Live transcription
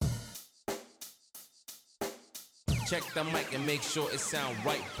Check the mic and make sure it sound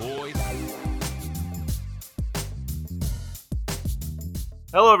right, boys.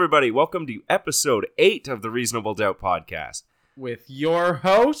 Hello, everybody. Welcome to episode 8 of the Reasonable Doubt podcast. With your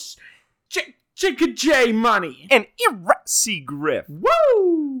hosts, Chicka J Money And Irasi Griff.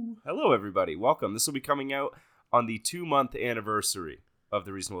 Woo! Hello, everybody. Welcome. This will be coming out on the 2-month anniversary of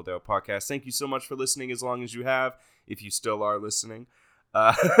the Reasonable Doubt podcast. Thank you so much for listening as long as you have, if you still are listening.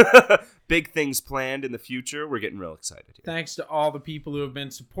 Big things planned in the future. We're getting real excited here. Thanks to all the people who have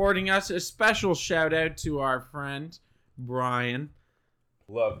been supporting us. A special shout out to our friend, Brian.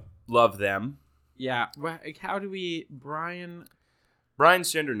 Love them. Yeah. How do we, Brian?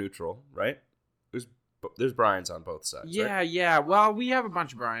 Brian's gender neutral, right? There's Brian's on both sides. Yeah, right? yeah. Well, we have a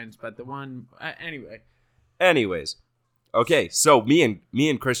bunch of Brians, but the one, anyway. Anyways, okay. So me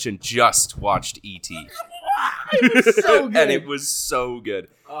and Christian just watched E.T. It was so good. And it was so good.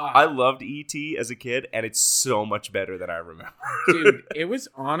 I loved E.T. as a kid, and it's so much better than I remember. Dude, it was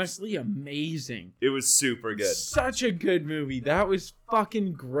honestly amazing. It was super good. Such a good movie. That was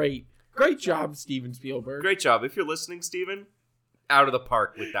fucking great. Great job, Steven Spielberg. Great job. If you're listening, Steven, out of the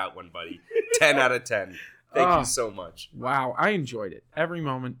park with that one, buddy. 10 out of 10. Thank you so much. Wow, I enjoyed it. Every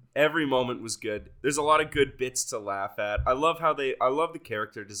moment. Every moment was good. There's a lot of good bits to laugh at. I love the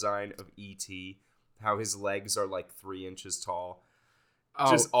character design of E.T., how his legs are like 3 inches tall.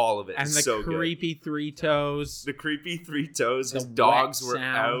 Just all of it. And the so creepy good. 3 toes. The creepy 3 toes. His The dogs wet were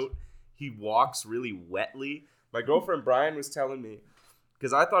sound. out. He walks really wetly. My girlfriend Brian was telling me,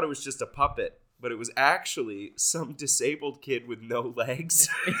 because I thought it was just a puppet, but it was actually some disabled kid with no legs.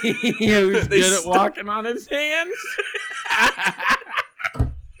 He was good at walking on his hands.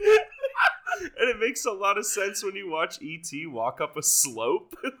 And it makes a lot of sense when you watch E.T. walk up a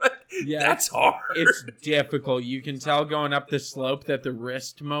slope. Yeah, That's hard. It's difficult. You can tell going up the slope that the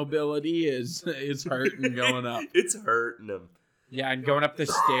wrist mobility is hurting going up. It's hurting him. Yeah, and going up the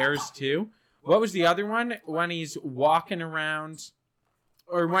stairs too. What was the other one? When he's walking around,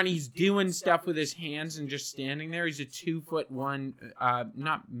 or when he's doing stuff with his hands and just standing there. He's a 2'1",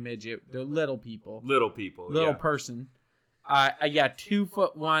 not midget, the little people. Little people. Little yeah. person.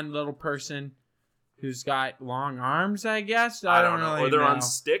 2'1" little person who's got long arms, I guess. I don't really know. Or they're on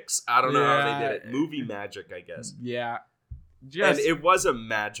sticks. I don't know how they did it. Movie magic, I guess. Yeah. And it was a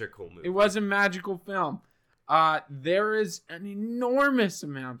magical movie. It was a magical film. There is an enormous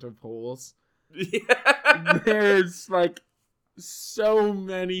amount of holes. Yeah. There's like so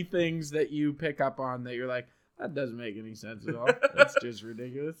many things that you pick up on that you're like, that doesn't make any sense at all. That's just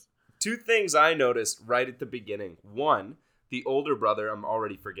ridiculous. 2 things I noticed right at the beginning. 1, the older brother, I'm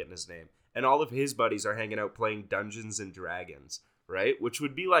already forgetting his name, and all of his buddies are hanging out playing Dungeons and Dragons, right? Which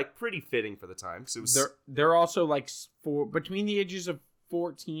would be like pretty fitting for the time. Cause it was they're also like between the ages of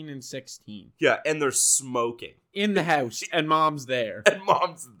 14 and 16. Yeah, and they're smoking. In the house, and mom's there. And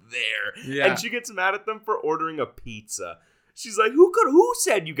mom's there. Yeah. And she gets mad at them for ordering a pizza. She's like, who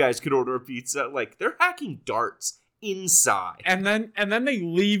said you guys could order a pizza? Like, they're hacking darts inside. And then they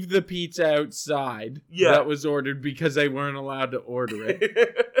leave the pizza outside that was ordered because they weren't allowed to order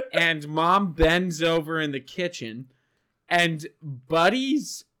it. And mom bends over in the kitchen, and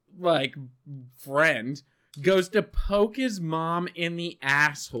Buddy's like friend goes to poke his mom in the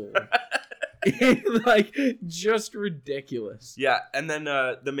asshole. Like, just ridiculous. Yeah, and then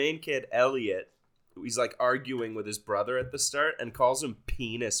the main kid, Elliot, he's like arguing with his brother at the start and calls him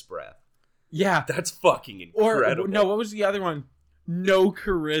penis breath. Yeah. That's fucking incredible. Or, no, what was the other one? No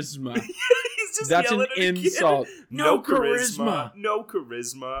charisma. He's just That's an yelling at a kid. insult. No charisma. No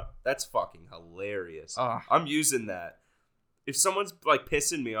charisma. That's fucking hilarious. Ugh. I'm using that. If someone's like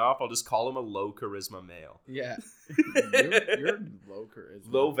pissing me off, I'll just call him a low charisma male. Yeah. You're low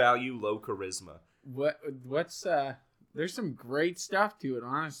charisma. Low value, low charisma. What's there's some great stuff to it,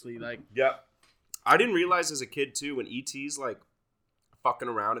 honestly. Like, yeah. I didn't realize as a kid too, when E.T.'s like fucking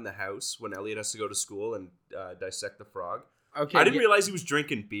around in the house when Elliot has to go to school and dissect the frog. okay, I didn't realize he was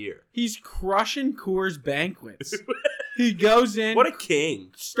drinking beer. He's crushing Coors Banquets. He goes in, What a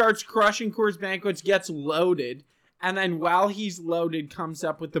king. starts crushing Coors Banquets, gets loaded, and then while he's loaded, comes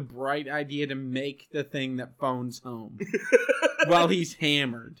up with the bright idea to make the thing that phones home while he's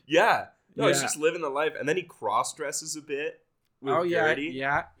hammered. Yeah. No, he's Yeah. just living the life. And then he cross-dresses a bit with Oh yeah, Gertie.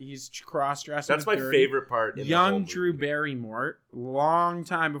 yeah. He's cross-dressing. That's with my Gertie. favorite part. In the whole Young movie. Drew Barrymore, long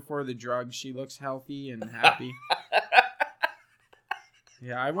time before the drugs. She looks healthy and happy.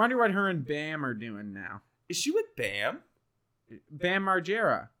 Yeah, I wonder what her and Bam are doing now. Is she with Bam? Bam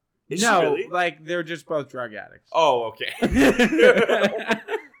Margera. Is she no, really? like they're just both drug addicts. Oh, okay. I was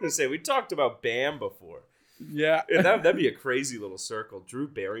gonna say, we talked about Bam before. Yeah. That'd be a crazy little circle. Drew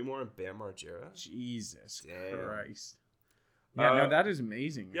Barrymore and Bam Margera. Jesus Damn. Christ. Yeah, no, that is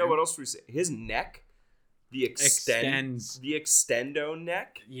amazing. Yeah, man. what else do we say? His neck, the Extends. the extendo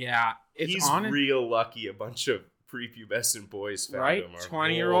neck. Yeah, it's He's on real lucky. A bunch of prepubescent boys found right? him.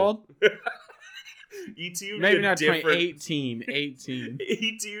 20-year-old? E.T. would Maybe be a not 20, different. 18.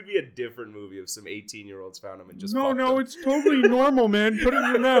 E.T. would be a different movie if some 18-year-olds found him and just No, fucked him. it's totally normal, man. Put it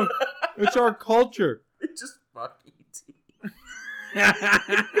in your mouth. It's our culture. Just fuck E.T.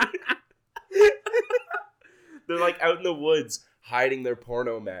 They're like out in the woods hiding their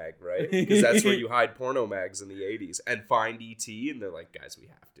porno mag, right? Because that's where you hide porno mags in the 80s, and find E.T. and they're like, guys, we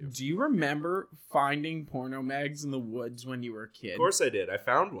have to. Do you remember finding porno mags in the woods when you were a kid? Of course I did. I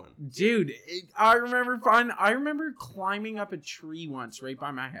found one. Dude, I remember climbing up a tree once right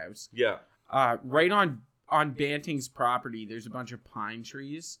by my house. Yeah. Right on Banting's property, there's a bunch of pine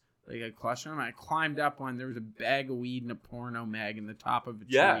trees, like a cluster of them. I climbed up one. There was a bag of weed and a porno mag in the top of a tree.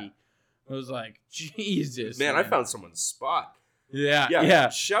 Yeah. I was like, Jesus, Man, I found someone's spot. Yeah.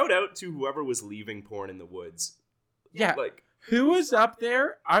 Shout out to whoever was leaving porn in the woods. Yeah. Like, who was up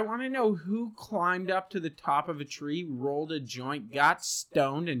there? I want to know who climbed up to the top of a tree, rolled a joint, got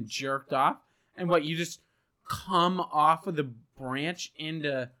stoned, and jerked off. And what, you just come off of the branch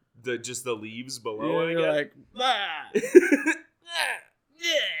into... just the leaves below, I you're guess. like... "Ah."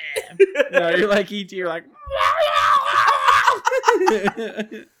 No, you're like E.T., you're like...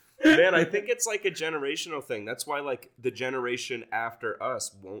 Man, I think it's like a generational thing. That's why, like, the generation after us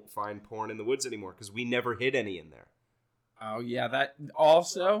won't find porn in the woods anymore, because we never hid any in there. Oh, yeah, that...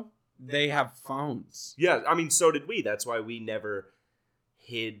 Also, they have phones. Yeah, I mean, so did we. That's why we never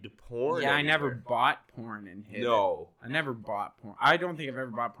hid porn. Yeah, I anywhere. never bought porn and hid No. it. I never bought porn. I don't think I've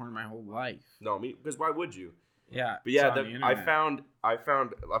ever bought porn in my whole life. No, me, because why would you? Yeah. But yeah, it's on the internet. I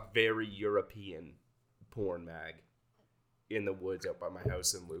found a very European porn mag in the woods out by my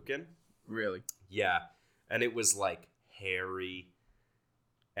house in Lucan. Really? Yeah, and it was like hairy,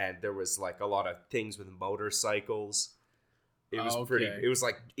 and there was like a lot of things with motorcycles. It was pretty. Okay. It was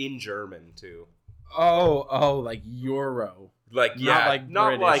like in German too. Oh, like Euro. Like Not yeah, like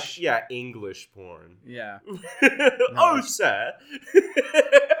not British. like English porn. Yeah. Oh, sir.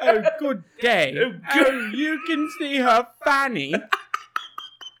 Oh, good day. Oh, Oh, you can see her fanny.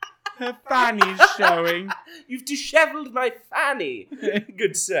 Her fanny's showing. You've dishevelled my fanny,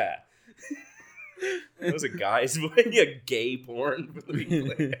 good sir. Those are guys playing a gay porn.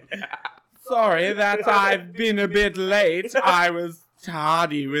 Sorry that I've been a bit late. I was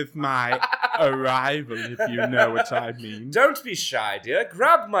tardy with my arrival, if you know what I mean. Don't be shy, dear.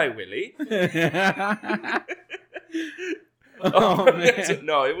 Grab my willy. Oh, man.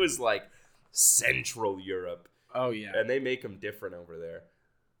 No, it was like Central Europe. Oh, yeah. And they make them different over there.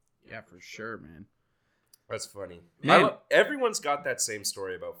 Yeah, for sure, man. That's funny. Man. Everyone's got that same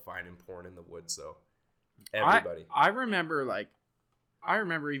story about finding porn in the woods, though. Everybody. I remember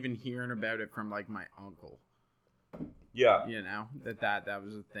even hearing about it from, like, my uncle. Yeah. You know, that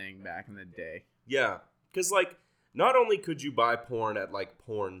was a thing back in the day. Yeah. Because, like, not only could you buy porn at, like,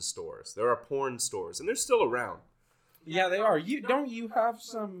 porn stores. There are porn stores, and they're still around. Yeah, they are. Don't you have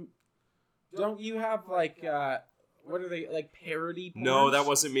like what are they, like, parody porns? No, that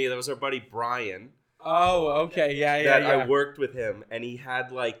wasn't me. That was our buddy Brian. Oh, okay. Yeah. I worked with him, and he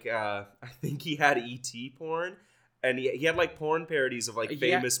had, like, I think he had E.T. porn, and he had, like, porn parodies of, like,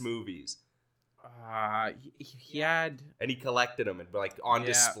 famous movies. He had... And he collected them and, like, on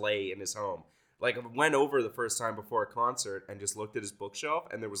display in his home. Like, I went over the first time before a concert and just looked at his bookshelf,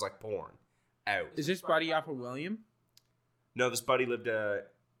 and there was, like, porn out. Is this buddy off of William? No, this buddy lived in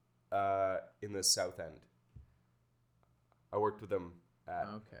the South End. I worked with him at...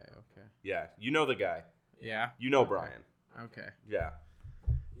 Okay. Yeah, you know the guy. Yeah? You know Brian. Okay. Yeah.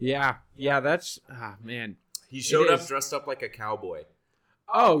 Yeah, that's... man. He showed up dressed up like a cowboy.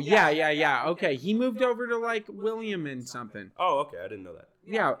 Oh, yeah. Okay, he moved over to, like, William and something. Oh, okay, I didn't know that.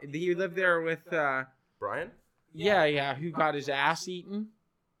 Yeah, he lived there with... Brian? Yeah, who got his ass eaten?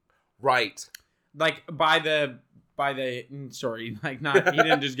 Right. Like, sorry, like, not, he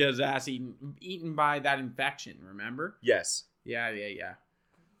didn't just get his ass eaten by that infection, remember? Yes. Yeah.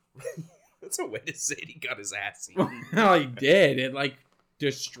 That's a way to say he got his ass eaten. Well, he did. It, like,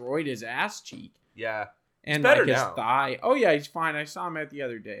 destroyed his ass cheek. Yeah. And, better like, his now. thigh. Oh, yeah, he's fine. I saw him out the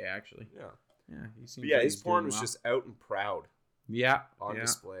other day, actually. Yeah. Yeah, he seems But yeah, like his he's porn doing was well. just out and proud Yeah. on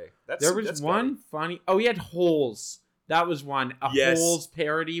display. There was one funny... Oh, he had Holes. That was one. A Holes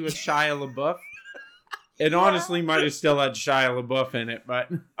parody with Shia LaBeouf. It honestly might have still had Shia LaBeouf in it, but...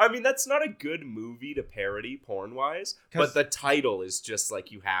 I mean, that's not a good movie to parody porn-wise, but the title is just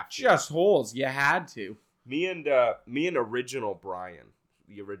like you have to. Just Holes. You had to. Me and original Brian,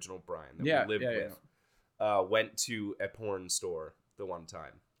 the original Brian that we lived with, went to a porn store the one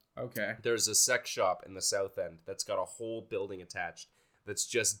time. Okay. There's a sex shop in the South End that's got a whole building attached that's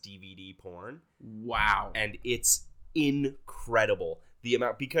just DVD porn. Wow. And it's incredible. The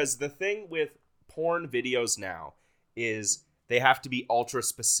amount, because the thing with porn videos now is they have to be ultra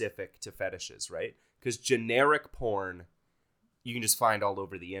specific to fetishes, right? Because generic porn you can just find all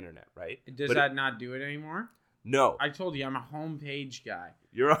over the internet, right? Does that not do it anymore? No. I told you I'm a homepage guy.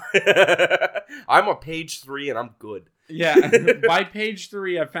 You're I'm a page 3 and I'm good. Yeah. By page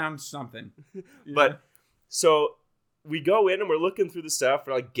 3 I found something. But so we go in and we're looking through the stuff,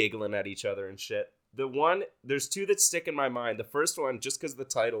 we're like giggling at each other and shit. There's 2 that stick in my mind. The first one, just because the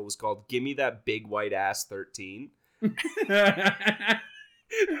title was called Gimme That Big White Ass 13.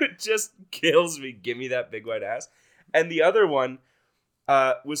 It just kills me. Gimme that big white ass. And the other one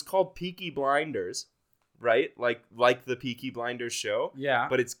was called Peaky Blinders, right? Like the Peaky Blinders show. Yeah.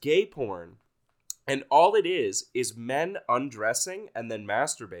 But it's gay porn. And all it is men undressing and then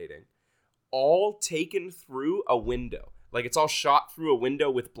masturbating, all taken through a window. Like, it's all shot through a window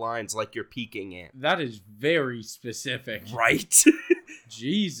with blinds like you're peeking in. That is very specific. Right?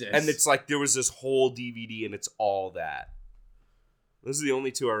 Jesus. And it's like there was this whole DVD and it's all that. Those are the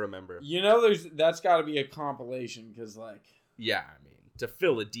only 2 I remember. You know, that's got to be a compilation because, like... Yeah, I mean, to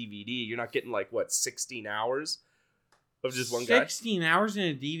fill a DVD, you're not getting, 16 hours of just one guy? 16 hours in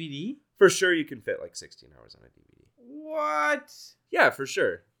a DVD? For sure you can fit, 16 hours on a DVD. What? Yeah, for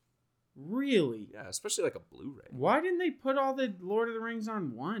sure. Really? Yeah, especially, a Blu-ray. Why didn't they put all the Lord of the Rings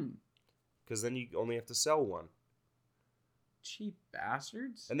on one? Because then you only have to sell one. Cheap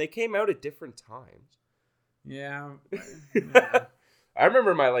bastards. And they came out at different times. Yeah. I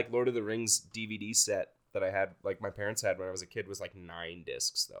remember my Lord of the Rings DVD set that I had, my parents had when I was a kid was 9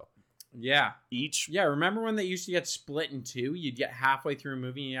 discs though. Yeah. Each. Yeah, remember when they used to get split in 2? You'd get halfway through a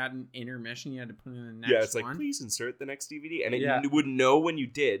movie and you had an intermission, you had to put in the next one. Yeah, it's please insert the next DVD. And you would know when you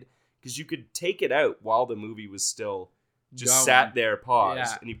did, because you could take it out while the movie was still just sat there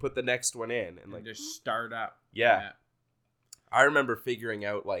paused, and you put the next one in. And just start up. Yeah. I remember figuring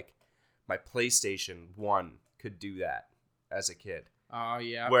out, my PlayStation 1 could do that as a kid. Oh,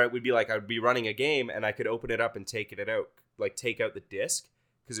 yeah. Where it would be I would be running a game and I could open it up and take it out, take out the disc,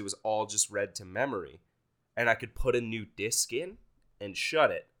 because it was all just read to memory. And I could put a new disc in and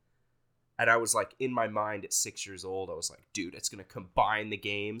shut it. And I was in my mind at 6 years old, I was like, dude, it's going to combine the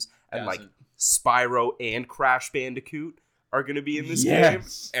games. And Spyro and Crash Bandicoot are going to be in this game.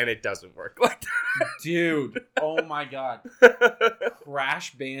 And it doesn't work like that. Dude, oh my God.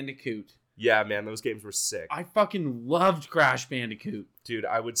 Crash Bandicoot. Yeah, man, those games were sick. I fucking loved Crash Bandicoot. Dude,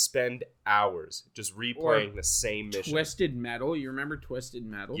 I would spend hours just replaying the same mission. Twisted Metal. You remember Twisted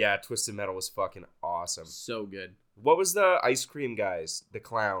Metal? Yeah, Twisted Metal was fucking awesome. So good. What was the ice cream guy's? The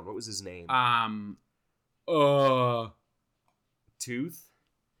clown. What was his name? Tooth?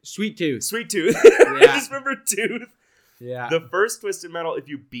 Sweet Tooth. Sweet Tooth. Yeah. I just remember Tooth. Yeah. The first Twisted Metal, if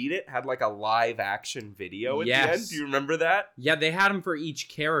you beat it, had a live action video at the end. Do you remember that? Yeah, they had them for each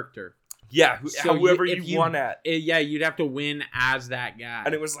character. Yeah, whoever you won at. Yeah, you'd have to win as that guy.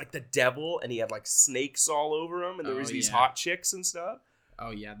 And it was the devil, and he had snakes all over him, and there was these hot chicks and stuff.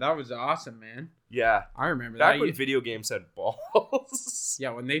 Oh yeah, that was awesome, man. Yeah. I remember that. Back when video games had balls. Yeah,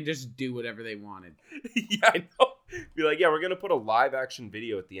 when they just do whatever they wanted. Yeah, I know. Be yeah, we're going to put a live action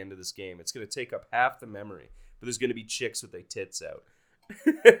video at the end of this game. It's going to take up half the memory, but there's going to be chicks with their tits out.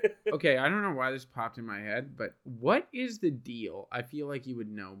 Okay, I don't know why this popped in my head, but what is the deal? I feel like you would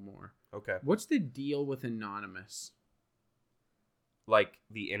know more. Okay. What's the deal with Anonymous?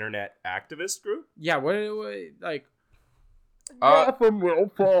 The internet activist group? Yeah, what Nothing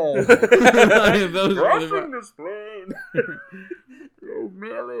will fall. Those Crossing this plane. You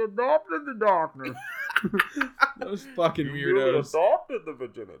merely adopted the darkness. Those fucking weirdos. You adopted the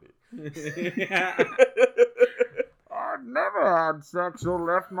virginity. I've never had sex or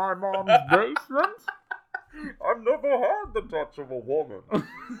left my mom's basement. I've never had the touch of a woman.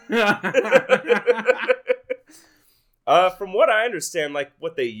 From what I understand,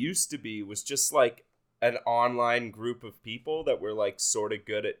 what they used to be was just an online group of people that were sort of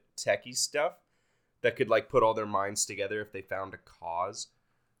good at techie stuff that could put all their minds together if they found a cause,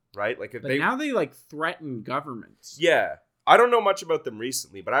 right? Now they threaten governments. Yeah. I don't know much about them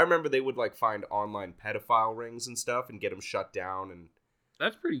recently, but I remember they would find online pedophile rings and stuff and get them shut down. And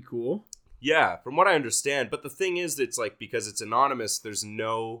that's pretty cool. Yeah, from what I understand. But the thing is, it's because it's anonymous, there's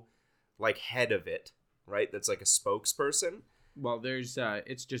no head of it, right? That's a spokesperson. Well, there's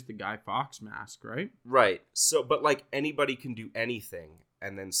it's just the Guy Fawkes mask, right? Right. So, but anybody can do anything,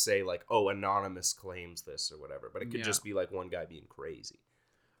 and then say like, oh, anonymous claims this or whatever. But it could Yeah. just be like one guy being crazy.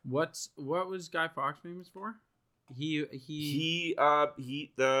 What was Guy Fawkes famous for? He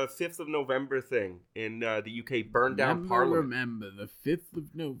The 5th of November thing in the UK burned down Parliament. Remember the 5th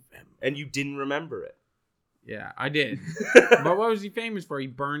of November. And you didn't remember it. Yeah, I did. But what was he famous for? He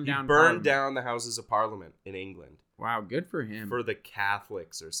burned down Burned down the Houses of Parliament in England. Wow, good for him. For the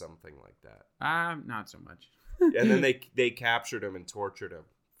Catholics or something like that. Not so much. And then they captured him and tortured him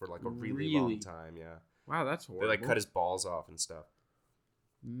for like a really long time, yeah. Wow, that's horrible. They like cut his balls off and stuff.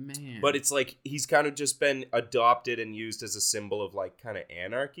 Man. But it's like he's kind of just been adopted and used as a symbol of like kind of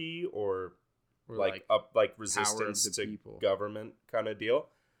anarchy or like resistance to people. Government kind of deal.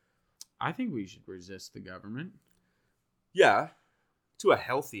 I think we should resist the government. Yeah, to a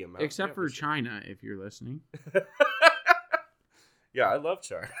healthy amount. Except for China, if you're listening. Yeah, I love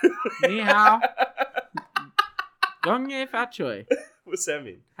China. Ni hao. Gong ye fa chui. What's that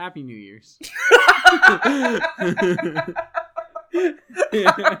mean? Happy New Year's.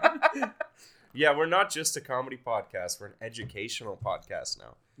 Yeah, we're not just a comedy podcast. We're an educational podcast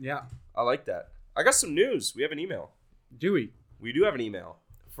now. Yeah. I like that. I got some news. We have an email. Do we? We do have an email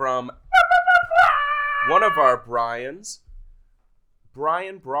from one of our Brians,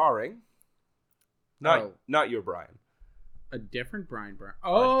 Brian Brawring. Not your Brian. A different Brian Brawring.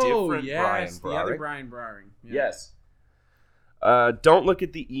 Oh, different yes. Brian The other Brawring. Brian Brawring. Yeah. Yes. Don't look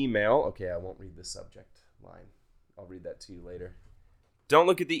at the email. Okay, I won't read the subject line. I'll read that to you later. Don't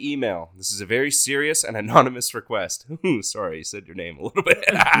look at the email. This is a very serious and anonymous request. Ooh, sorry, you said your name a little bit.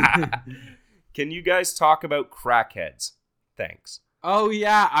 Can you guys talk about crackheads? Thanks. Oh,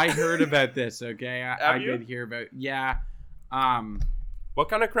 yeah. I heard about this, okay? I you? did hear about... Yeah. What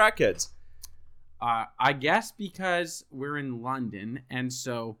kind of crackheads? I guess because we're in London, and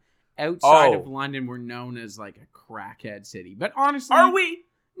so outside of London, we're known as like a crackhead city. But honestly... Are we?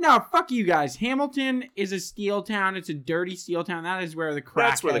 No, fuck you guys. Hamilton is a steel town. It's a dirty steel town. That is where the crackheads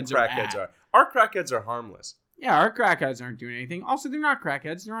That's where the crackheads are. Our crackheads are harmless. Yeah, our crackheads aren't doing anything. Also, they're not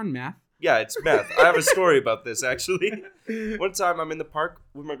crackheads. They're on meth. Yeah, it's meth. I have a story about this, actually. One time I'm in the park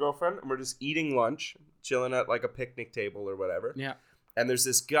with my girlfriend, and we're just eating lunch, chilling at like a picnic table or whatever. Yeah. And there's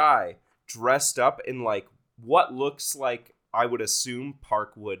this guy dressed up in like what looks like, I would assume,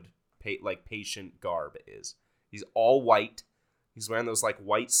 Parkwood patient garb is. He's all white. He's wearing those like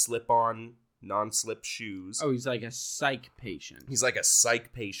white slip-on, non-slip shoes. Oh, he's like a psych patient. He's like a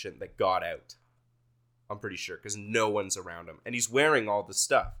psych patient that got out. I'm pretty sure, because no one's around him. And he's wearing all the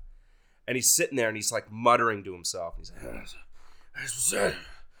stuff. And he's sitting there and he's like muttering to himself. He's like,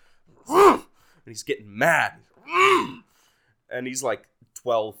 and he's getting mad. And he's like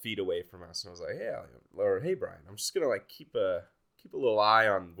 12 feet away from us. And I was like, hey Brian, I'm just gonna like keep a little eye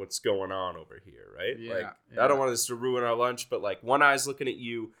on what's going on over here, right? Yeah, I don't want this to ruin our lunch, but like one eye's looking at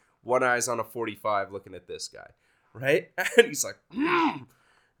you, one eye's on a 45 looking at this guy, right? And he's like, and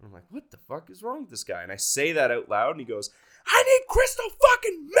I'm like, what the fuck is wrong with this guy? And I say that out loud, and he goes, I need crystal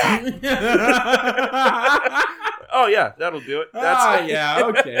fucking meth. Oh yeah, that'll do it. Yeah,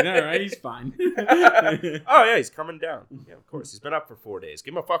 okay, all right, he's fine. Oh yeah, he's coming down. Yeah, of course, he's been up for 4 days.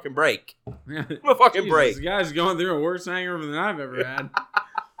 Give him a fucking break. Give him a fucking break. This guy's going through a worse hangover than I've ever had.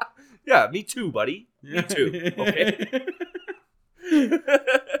 Yeah, me too, buddy. Me too. Okay.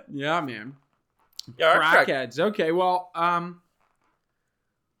 Yeah, man. Yeah, Crackheads. Okay, well,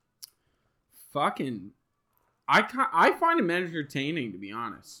 fucking, I find them entertaining, to be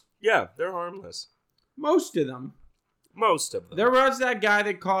honest. Yeah, they're harmless. Most of them. There was that guy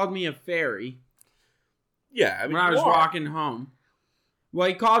that called me a fairy. Yeah, I mean, when I was walking home. Well,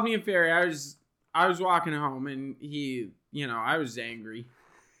 he called me a fairy. I was walking home, and he, I was angry.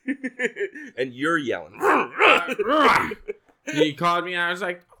 And you're yelling. He called me, and I was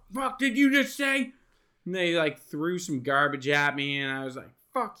like, fuck did you just say? And they like threw some garbage at me, and I was like,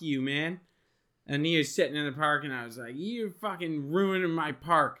 fuck you, man. And he was sitting in the park, and I was like, you're fucking ruining my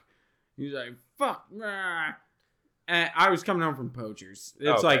park. He was like, fuck. Rah. And I was coming home from Poachers.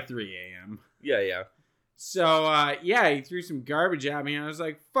 It's like 3 a.m. Yeah. So, he threw some garbage at me, and I was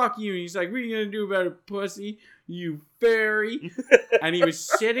like, fuck you. And he's like, what are you going to do about it, pussy? You fairy. And he was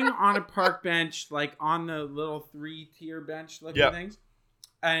sitting on a park bench, like on the little 3-tier bench looking things.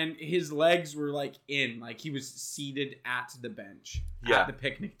 And his legs were like he was seated at the bench. At the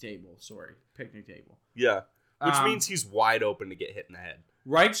picnic table. Yeah. Which means he's wide open to get hit in the head.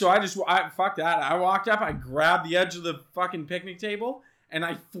 Right? So fuck that. I walked up, I grabbed the edge of the fucking picnic table, and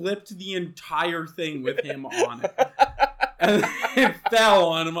I flipped the entire thing with him on it. And it fell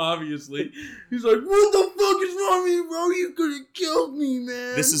on him, obviously. He's like, what the fuck is wrong with you, bro? You could have killed me,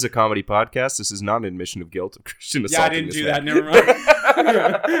 man. This is a comedy podcast. This is not an admission of guilt of Christian assault. Yeah, I didn't do that. Never mind.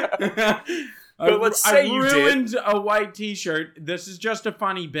 But let's say you ruined a white t-shirt. This is just a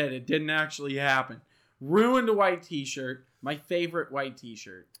funny bit. It didn't actually happen. Ruined a white t-shirt. My favorite white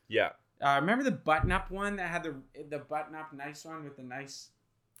t-shirt. Yeah. Remember the button-up one that had the button-up nice one with the nice...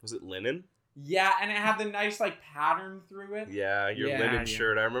 Was it linen? Yeah, and it had the nice, like, pattern through it. Yeah, your linen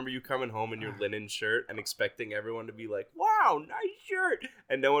shirt. I remember you coming home in your linen shirt and expecting everyone to be like, wow, nice shirt.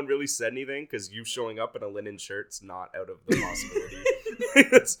 And no one really said anything because you showing up in a linen shirt's not out of the possibility.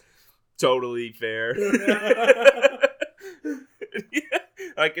 That's totally fair. Yeah,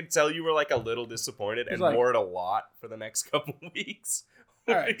 I could tell you were, like, a little disappointed and wore it a lot for the next couple weeks.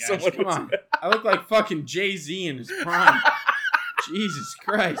 All right, guys, come on. I look like fucking Jay-Z in his prime. Jesus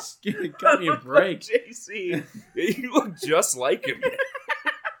Christ. Cut me a break. Jay-Z. You look just like him.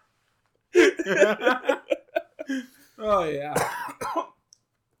 Oh, yeah.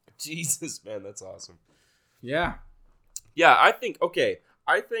 Jesus, man, that's awesome. Yeah. Yeah, I think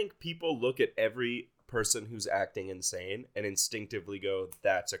people look at every person who's acting insane and instinctively go,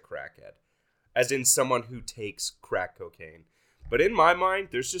 that's a crackhead. As in someone who takes crack cocaine. But in my mind,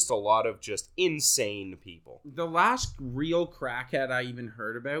 there's just a lot of just insane people. The last real crackhead I even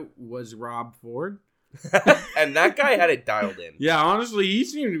heard about was Rob Ford. And that guy had it dialed in. Yeah, honestly, he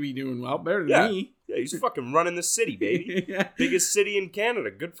seemed to be doing well, better than me. Yeah, he's fucking running the city, baby. Yeah. Biggest city in Canada.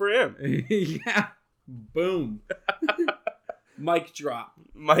 Good for him. Yeah. Boom. Mic drop.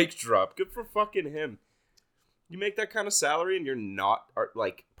 Mic drop. Good for fucking him. You make that kind of salary and you're not,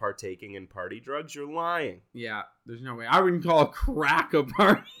 like, partaking in party drugs, you're lying. Yeah, there's no way. I wouldn't call crack a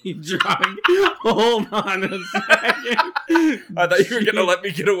party drug. Hold on a second. I thought you were going to let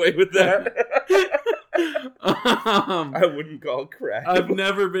me get away with that. I wouldn't call crack. I've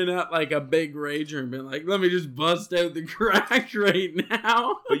never been at, like, a big rager and been like, let me just bust out the crack right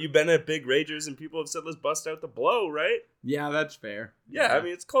now. But you've been at big ragers and people have said, let's bust out the blow, right? Yeah, that's fair. Yeah, I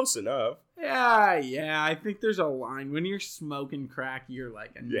mean, it's close enough. Yeah, I think there's a line. When you're smoking crack, you're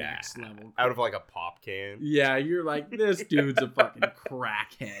like a next level. Out of like a pop can. Yeah, you're like, this dude's a fucking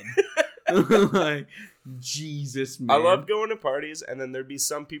crackhead. Like, Jesus, man. I love going to parties, and then there'd be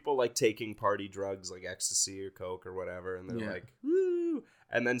some people like taking party drugs like ecstasy or coke or whatever, and they're like, woo.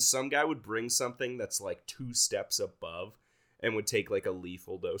 And then some guy would bring something that's like 2 steps above and would take like a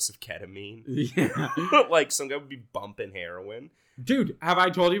lethal dose of ketamine. Yeah. Like some guy would be bumping heroin. Dude, have I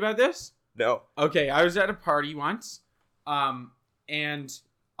told you about this? No. Okay, I was at a party once, and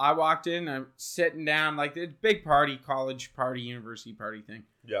I walked in, I'm sitting down, like, this big party, college party, university party thing.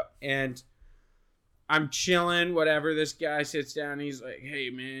 Yeah. And I'm chilling, whatever. This guy sits down, he's like, hey,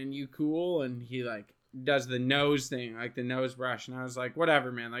 man, you cool? And he, like, does the nose thing, like the nose brush. And I was like,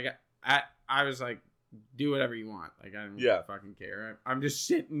 whatever, man. Like, I was like, do whatever you want. Like, I don't fucking care. I'm just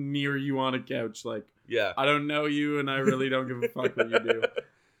sitting near you on a couch, like, I don't know you, and I really don't give a fuck what you do.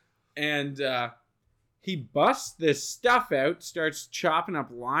 And he busts this stuff out, starts chopping up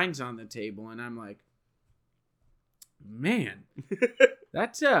lines on the table, and I'm like, man,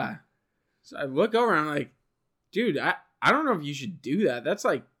 that's So I look over and I'm like, dude, I don't know if you should do that. That's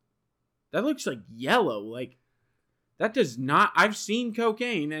like, that looks like yellow. Like, that does not, I've seen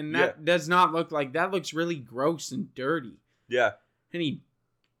cocaine, and that does not look like, that looks really gross and dirty. Yeah. And he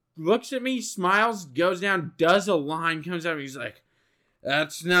looks at me, smiles, goes down, does a line, comes out, and he's like,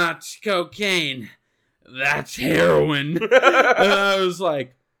 that's not cocaine. That's heroin. And I was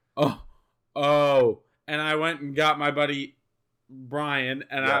like, oh. And I went and got my buddy Brian,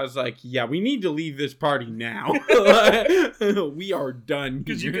 and I was like, yeah, we need to leave this party now. We are done.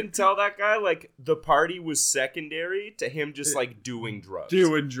 Because you can tell that guy, like, the party was secondary to him just, like, doing drugs.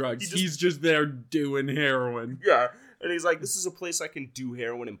 He's just there doing heroin. Yeah. And he's like, this is a place I can do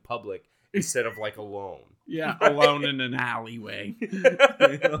heroin in public instead of, like, alone. Yeah, alone in an alleyway.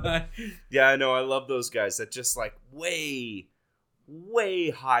 Yeah, I know. I love those guys that just, like, way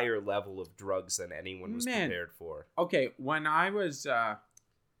higher level of drugs than anyone was prepared for. Okay, when I was,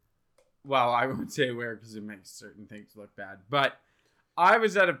 well, I won't say where because it makes certain things look bad, but I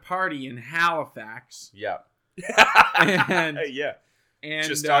was at a party in Halifax. Yeah. And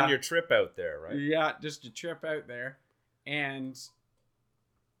just on your trip out there, right? Yeah, just a trip out there. And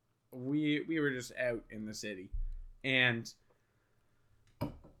we were just out in the city. And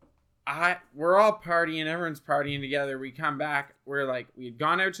we're all partying, everyone's partying together. We come back, we had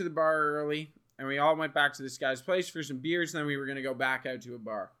gone out to the bar early, and we all went back to this guy's place for some beers, and then we were going to go back out to a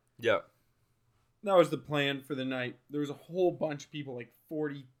bar. Yeah. That was the plan for the night. There was a whole bunch of people, like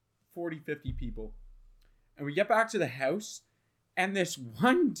 40, 50 people. And we get back to the house, and this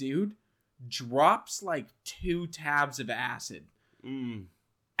one dude drops like 2 tabs of acid. Mm.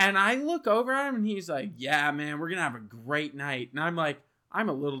 And I look over at him, and he's like, yeah, man, we're going to have a great night. And I'm like, I'm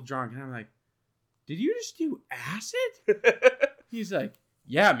a little drunk. And I'm like, did you just do acid? He's like,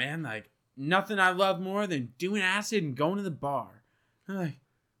 yeah, man, like, nothing I love more than doing acid and going to the bar. I'm like,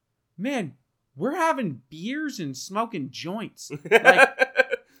 man, we're having beers and smoking joints. Like,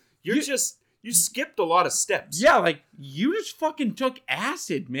 you skipped a lot of steps. yeah, like, you just fucking took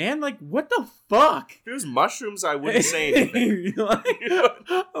acid, man. Like, what the fuck? If it was mushrooms, I wouldn't say anything.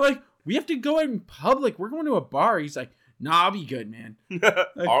 like, we have to go out in public. We're going to a bar. He's like, nah, I'll be good, man.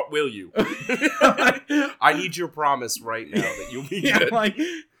 Will you? I need your promise right now that you'll be good. Like,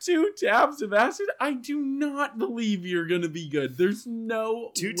 2 tabs of acid? I do not believe you're going to be good. There's no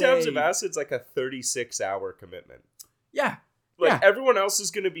 2 tabs of acid's like a 36-hour commitment. Yeah. Like, everyone else is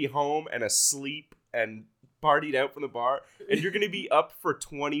going to be home and asleep and partied out from the bar, and you're going to be up for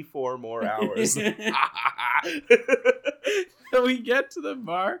 24 more hours. So we get to the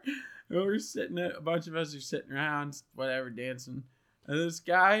bar, and we're sitting, a bunch of us are sitting around, whatever, dancing. And this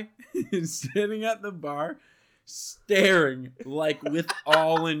guy is sitting at the bar, staring, like, with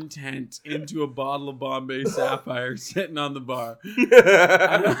all intent into a bottle of Bombay Sapphire sitting on the bar.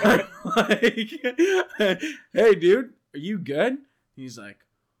 And I'm like, hey, dude, are you good? He's like,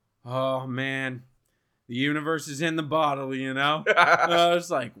 oh, man, the universe is in the bottle, you know? I was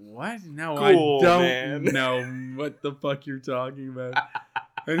like, what? No, cool, I don't man. know what the fuck you're talking about.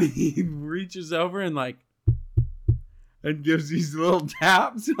 And he reaches over and, like, and gives these little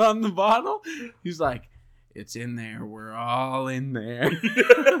taps on the bottle. He's like, it's in there. We're all in there.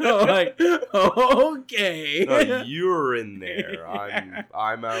 I'm like, okay. No, you're in there.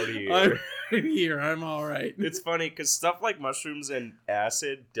 I'm out here. I'm here. I'm all right. It's funny because stuff like mushrooms and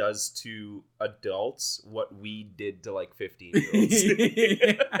acid does to adults what weed did to like 15-year-olds.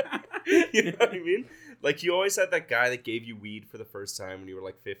 You know what I mean? Like, you always had that guy that gave you weed for the first time when you were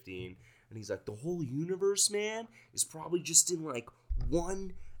like 15. And he's like, the whole universe, man, is probably just in like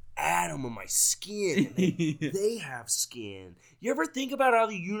one atom of my skin. They have skin. You ever think about how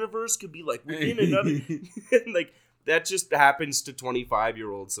the universe could be like within another? Like, that just happens to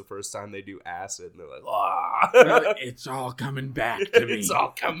 25-year-olds the first time they do acid, and they're like, "Ah, it's all coming back to me. It's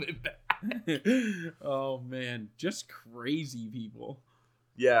all coming back." Oh man, just crazy people.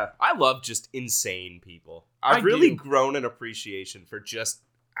 Yeah, I love just insane people. I've really do. grown an appreciation for just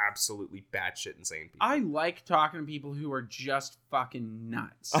absolutely batshit insane people. I like talking to people who are just fucking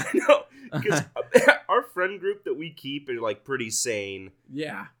nuts. I know, because our friend group that we keep are like pretty sane.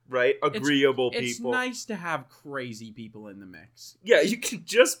 Yeah. Right? Agreeable it's people. It's nice to have crazy people in the mix. Yeah, you can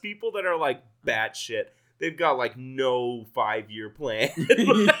just people that are like batshit. They've got like no 5-year plan. You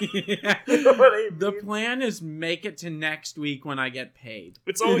know what I mean? The plan is make it to next week when I get paid.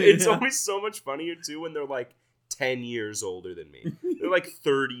 It's always so much funnier too when they're like 10 years older than me. They're like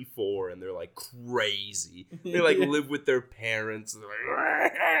 34 and they're like crazy. They like live with their parents.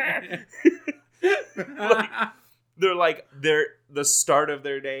 They're the start of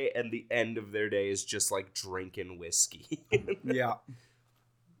their day and the end of their day is just like drinking whiskey. Yeah.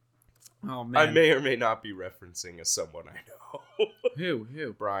 Oh man. I may or may not be referencing someone I know.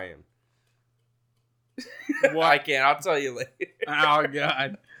 Who? Brian. Well, I can't. I'll tell you later. Oh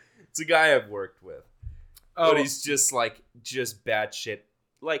god. It's a guy I've worked with. Oh, But he's just batshit.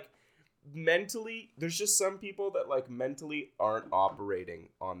 Like, mentally, there's just some people that, like, mentally aren't operating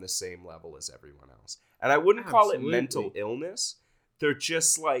on the same level as everyone else. And I wouldn't call it mental illness. They're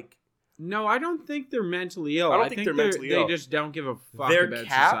just, like... No, I don't think they're mentally ill. I don't think they're mentally ill. They just don't give a fuck Their about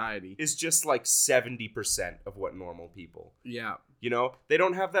cap society. is just, like, 70% of what normal people... Yeah. You know? They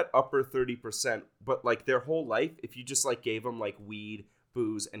don't have that upper 30%, but, like, their whole life, if you just, like, gave them, like, weed,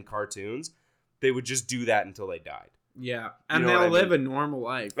 booze, and cartoons... They would just do that until they died. Yeah. And You know they'll what I live mean? a normal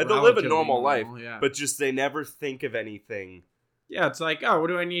life. And they'll live a relatively normal life, yeah. but just they never think of anything. Yeah, it's like, oh, what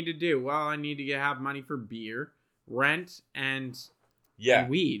do I need to do? Well, I need to have money for beer, rent, and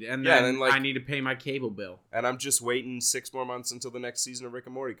weed. And then, and then, like, I need to pay my cable bill. And I'm just waiting 6 more months until the next season of Rick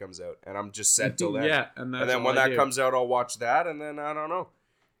and Morty comes out. And I'm just set till then. Yeah, and then when that comes out, I'll watch that, and then I don't know.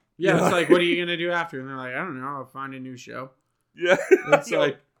 Yeah, it's like, what are you going to do after? And they're like, I don't know, I'll find a new show. Yeah. It's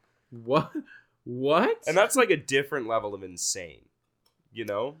like, what? What? And that's like a different level of insane. You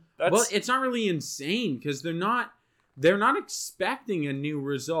know? Well, it's not really insane because they're not expecting a new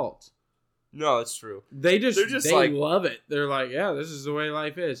result. No, it's true. They just like, love it. They're like, yeah, this is the way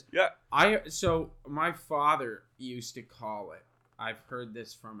life is. Yeah. So my father used to call it, I've heard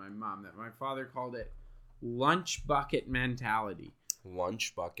this from my mom, that my father called it lunch bucket mentality.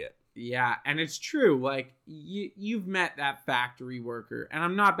 Lunch bucket. Yeah, and it's true. Like, you've met that factory worker, and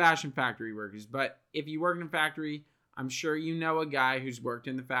I'm not bashing factory workers, but if you work in a factory, I'm sure you know a guy who's worked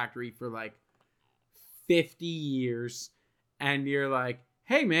in the factory for like 50 years, and you're like,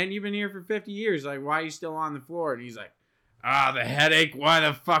 hey man, you've been here for 50 years. Like, why are you still on the floor? And he's like, the headache. Why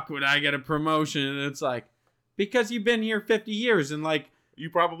the fuck would I get a promotion? And it's like, because you've been here 50 years, and like, you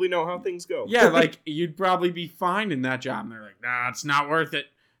probably know how things go. Yeah, like, you'd probably be fine in that job. And they're like, nah, it's not worth it.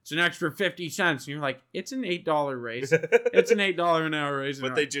 It's an extra 50 cents. And you're like, it's an $8 raise. It's an $8 an hour raise.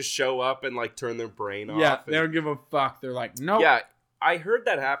 But they just show up and like turn their brain off. Yeah, they don't give a fuck. They're like, nope. Yeah, I heard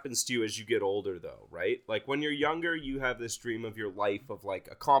that happens to you as you get older though, right? Like when you're younger, you have this dream of your life of like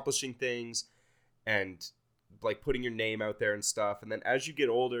accomplishing things and like putting your name out there and stuff. And then as you get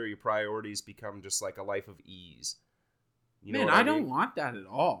older, your priorities become just like a life of ease. You know Man, what I don't mean? want that at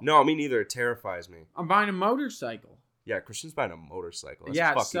all. No, me neither. It terrifies me. I'm buying a motorcycle. Yeah, Christian's buying a motorcycle. That's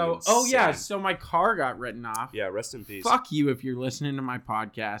yeah, fucking so insane. so my car got written off. Yeah, rest in peace. Fuck you if you're listening to my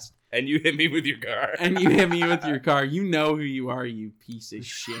podcast. And you hit me with your car. And you hit me with your car. You know who you are, you piece of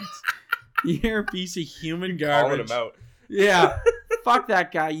shit. You're a piece of human garbage. Calling him out. Yeah. Fuck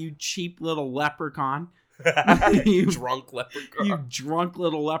that guy, you cheap little leprechaun. You drunk leprechaun. You drunk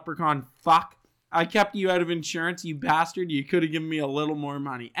little leprechaun fuck. I kept you out of insurance, you bastard. You could have given me a little more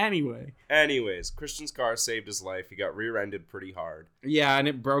money. Anyways, Christian's car saved his life. He got rear-ended pretty hard. Yeah, and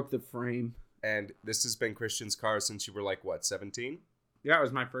it broke the frame. And this has been Christian's car since you were like, what, 17? Yeah, it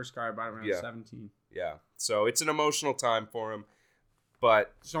was my first car. I bought it when I was 17. Yeah. So it's an emotional time for him.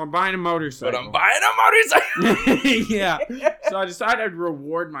 So I'm buying a motorcycle. But I'm buying a motorcycle! Yeah. So I decided I'd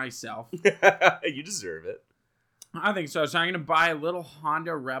reward myself. You deserve it. I think so. So I'm going to buy a little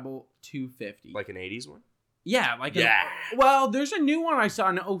Honda Rebel 250. Like an 80s one? Yeah. Yeah. Well, there's a new one I saw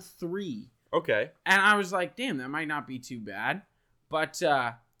in 03. Okay. And I was like, damn, that might not be too bad. But,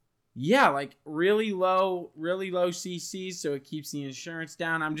 yeah, like really low CCs, so it keeps the insurance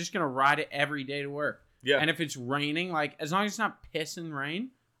down. I'm just going to ride it every day to work. Yeah. And if it's raining, like, as long as it's not pissing rain,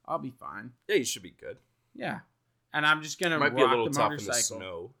 I'll be fine. Yeah, you should be good. Yeah. And I'm just going to rock Might be a little the tough motorcycle. in the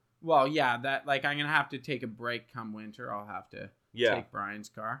snow. Well, yeah, that, like, I'm going to have to take a break come winter. I'll have to take Brian's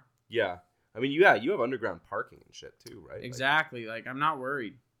car. Yeah. I mean, you have underground parking and shit, too, right? Exactly. Like, I'm not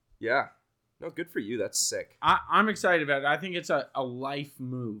worried. Yeah. No, good for you. That's sick. I'm excited about it. I think it's a life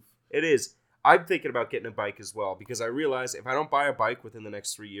move. It is. I'm thinking about getting a bike as well because I realize if I don't buy a bike within the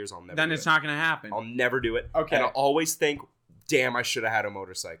next 3 years, I'll never do it. Then it's not going to happen. I'll never do it. Okay. And I'll always think, damn, I should have had a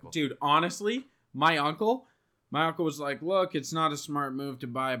motorcycle. Dude, honestly, my uncle was like, look, it's not a smart move to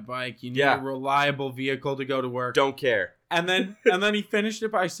buy a bike. You need a reliable vehicle to go to work. Don't care. And then he finished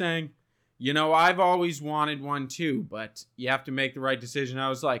it by saying, you know, I've always wanted one too, but you have to make the right decision. I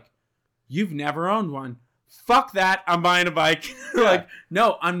was like, you've never owned one. Fuck that. I'm buying a bike. Like,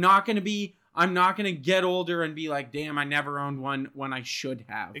 no, I'm not going to get older and be like, damn, I never owned one when I should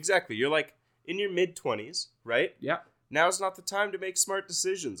have. Exactly. You're like in your mid-20s, right? Yeah. Now's not the time to make smart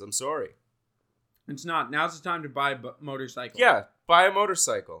decisions. I'm sorry. It's not. Now's the time to buy a motorcycle. Yeah, buy a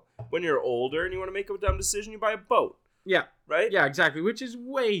motorcycle. When you're older and you want to make a dumb decision, you buy a boat. Yeah. Right? Yeah, exactly, which is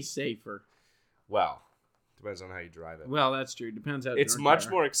way safer. Well, depends on how you drive it. Well, that's true. Depends how it's much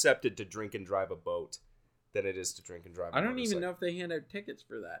more accepted to drink and drive a boat than it is to drink and drive a motorcycle. I don't even know if they hand out tickets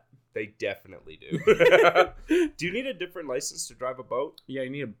for that. They definitely do. Do you need a different license to drive a boat? Yeah, you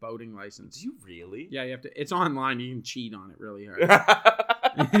need a boating license. Do you really? Yeah, you have to. It's online. You can cheat on it really hard.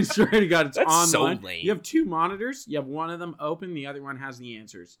 I swear to God, it's That's online. So lame. You have two monitors. You have one of them open. The other one has the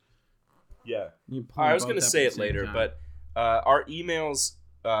answers. Yeah. I was going to say it later, but our email's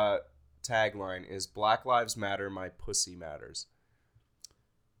tagline is Black Lives Matter, My Pussy Matters.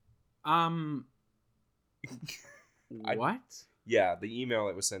 What? Yeah, the email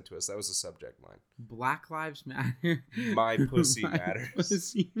that was sent to us, that was the subject line. Black Lives Matter. My pussy matters.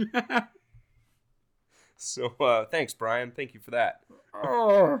 Pussy matters. So, thanks, Brian. Thank you for that.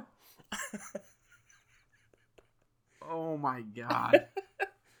 Oh. Oh my God.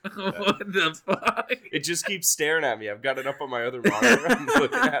 What the fuck? It just keeps staring at me. I've got it up on my other monitor. I'm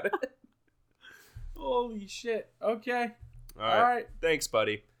looking at it. Holy shit. Okay. All right. Thanks,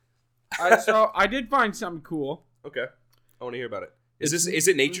 buddy. So I did find something cool. Okay. I want to hear about it. Is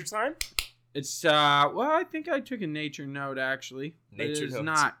it nature time? It's well, I think I took a nature note actually. Nature notes.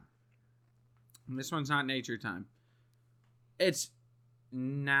 Not. This one's not nature time. It's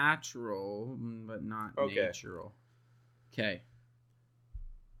natural, but not natural. Okay.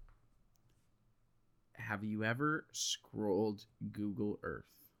 Have you ever scrolled Google Earth?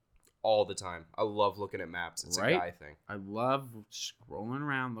 All the time. I love looking at maps. It's a guy thing. I love scrolling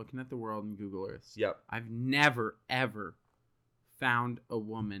around, looking at the world in Google Earth. Yep. I've never, ever found a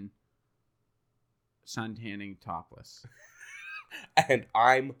woman suntanning topless. And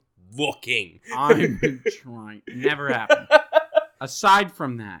I'm looking. I'm trying. Never happened. Aside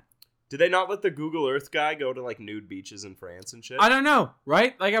from that. Did they not let the Google Earth guy go to like nude beaches in France and shit? I don't know,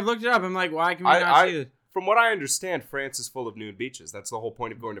 right? Like I've looked it up. I'm like, why can we not see this? From what I understand, France is full of nude beaches. That's the whole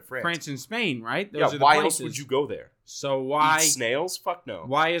point of going to France. France and Spain, right? Those are the why places. Else would you go there? So why eat snails? Fuck no.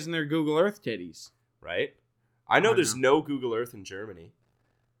 Why isn't there Google Earth titties? Right? I know there's no Google Earth in Germany.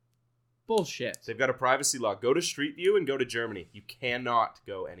 Bullshit. They've got a privacy law. Go to Street View and go to Germany. You cannot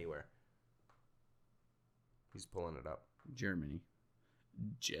go anywhere. He's pulling it up. Germany.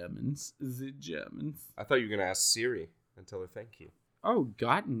 Germans. Is it Germans? I thought you were going to ask Siri and tell her thank you. Oh,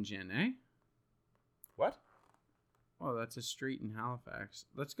 Göttingen, eh? What? Oh, that's a street in Halifax.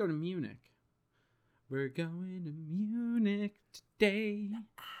 Let's go to Munich. We're going to Munich today.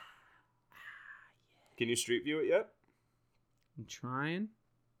 Can you Street View it yet? I'm trying.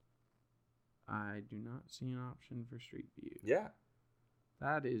 I do not see an option for Street View. Yeah.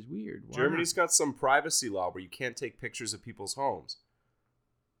 That is weird. Why Germany's got some privacy law where you can't take pictures of people's homes.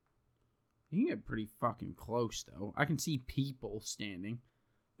 You can get pretty fucking close, though. I can see people standing.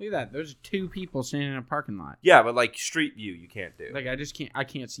 Look at that. There's 2 people standing in a parking lot. Yeah, but like Street View, you can't do. Like I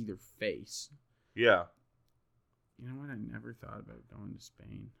can't see their face. Yeah. You know what? I never thought about going to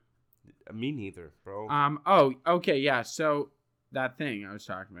Spain. Me neither, bro. Oh, okay, yeah. So that thing I was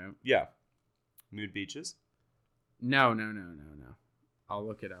talking about. Yeah. Nude beaches? No. I'll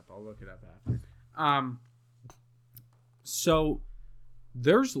look it up after. So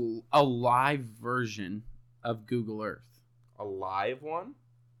there's a live version of Google Earth. A live one?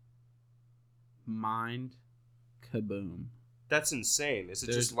 Mind kaboom. That's insane. Is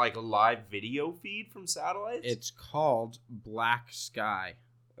it just like a live video feed from satellites? It's called Black Sky.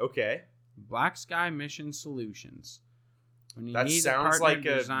 Okay. Black Sky Mission Solutions. When you that need sounds a partner like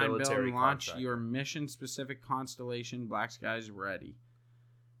to a design, build, military and launch contract. your mission-specific constellation, Black Sky is ready.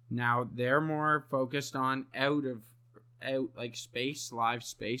 Now, they're more focused on out like space, live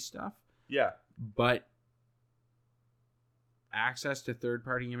space stuff. Yeah. But access to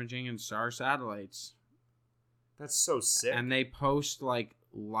third-party imaging and SAR satellites. That's so sick. And they post like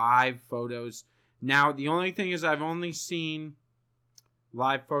live photos. Now, the only thing is I've only seen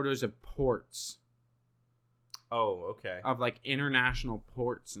live photos of ports. Oh, okay. Of like international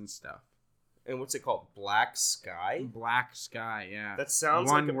ports and stuff. And what's it called? Black Sky? Black Sky, yeah. That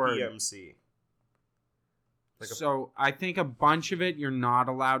sounds One like a word. PMC. So I think a bunch of it you're not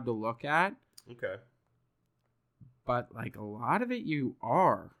allowed to look at. Okay. But like a lot of it you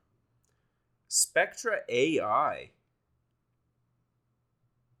are. Spectra AI.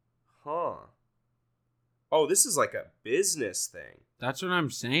 Huh. Oh, this is like a business thing. That's what I'm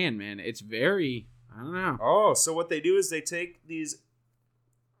saying, man. It's very, I don't know. Oh, so what they do is they take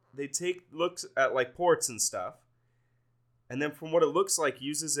looks at like ports and stuff, and then from what it looks like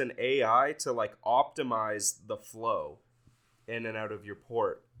uses an AI to like optimize the flow in and out of your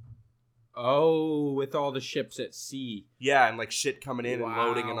port. Oh, with all the ships at sea. Yeah, and like shit coming in and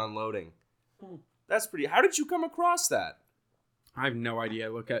loading and unloading. That's pretty. How did you come across that? I have no idea. I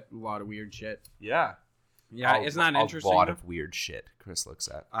look at a lot of weird shit. Yeah. Yeah, isn't that interesting? A lot of weird shit Chris looks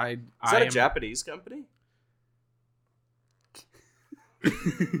at. Is that a Japanese company?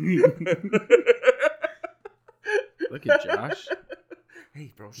 Look at Josh.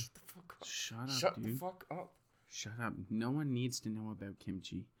 Hey, bro, shut the fuck up. Shut up, Shut dude. the fuck up. Shut up. No one needs to know about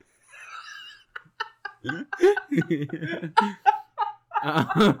kimchi.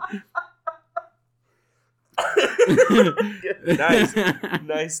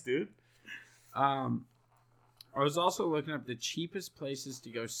 Nice, dude. I was also looking up the cheapest places to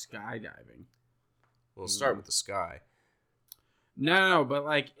go skydiving. We'll start with the sky. No, but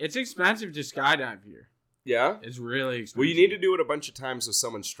like it's expensive to skydive here. Yeah? It's really expensive. Well, you need to do it a bunch of times with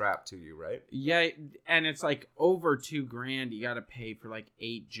someone strapped to you, right? Yeah, and it's like over $2,000. You got to pay for like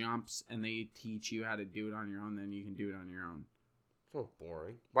 8 jumps, and they teach you how to do it on your own. Then you can do it on your own. Oh,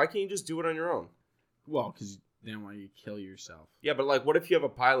 boring. Why can't you just do it on your own? Well, because they don't want you to kill yourself. Yeah, but like, what if you have a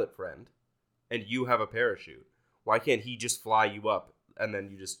pilot friend, and you have a parachute? Why can't he just fly you up, and then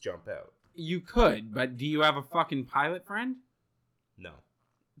you just jump out? You could, but do you have a fucking pilot friend? No.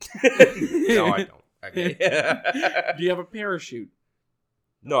 No, I don't. Okay. Do you have a parachute?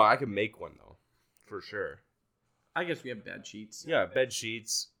 No, I can make one though, for sure. I guess we have bed sheets. Yeah, bed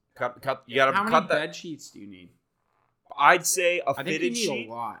sheets. Cut. You gotta How cut many that. bed sheets do you need? I'd say a I think fitted you need sheet.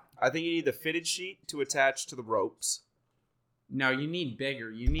 a lot. I think you need the fitted sheet to attach to the ropes. No, you need bigger.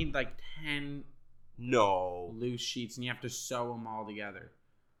 You need like 10 No. loose sheets, and you have to sew them all together.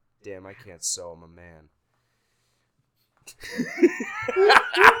 Damn, I can't sew. I'm a man.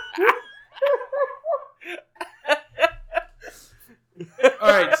 All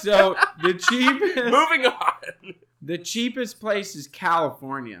right, so the cheapest. Moving on. The cheapest place is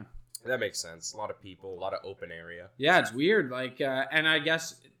California. That makes sense. A lot of people, a lot of open area. Yeah, it's weird. Like, and I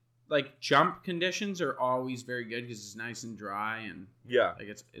guess like jump conditions are always very good because it's nice and dry and Yeah. like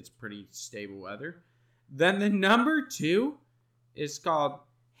it's pretty stable weather. Then the number 2 is called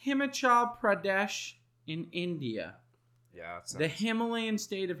Himachal Pradesh in India. Yeah. That's The Himalayan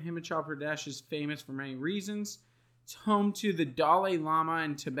state of Himachal Pradesh is famous for many reasons. It's home to the Dalai Lama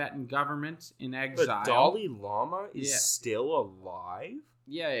and Tibetan government in exile. The Dalai Lama is Yeah. still alive?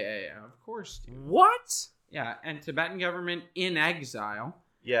 Yeah, of course, dude. What? Yeah, and Tibetan government in exile.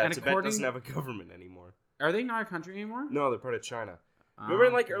 Yeah, And Tibet doesn't have a government anymore. Are they not a country anymore? No, they're part of China. Remember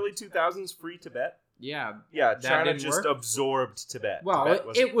in like Okay. early 2000s, free Tibet? Yeah. Yeah, That China didn't just work? absorbed Tibet. Well, Tibet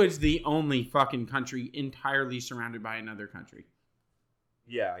wasn't- it was the only fucking country entirely surrounded by another country.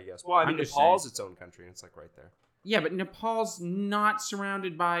 Yeah, I guess. Well, I mean, I'm just Nepal's saying. its own country, and it's like right there. Yeah, but Nepal's not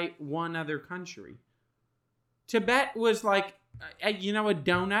surrounded by one other country. Tibet was like, a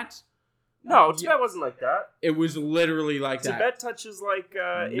donut? No, Tibet wasn't like that. It was literally like that. Tibet touches like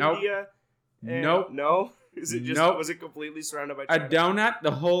Nope. India. And Nope. No? Is it just Nope. was it completely surrounded by A China? donut,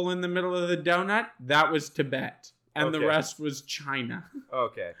 the hole in the middle of the donut, that was Tibet. And the Okay. rest was China.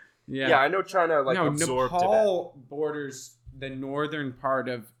 Okay. Yeah. Yeah, I know China like no, absorbed Nepal borders the northern part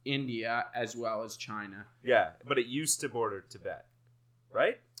of India as well as China. Tibet. Yeah, but it used to border Tibet.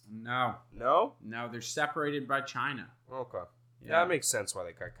 Right? No, No? they're separated by China. Okay. Yeah. That makes sense why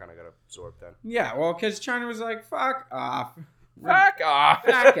they kind of got absorbed then. Yeah, well, because China was like, fuck off. Fuck off.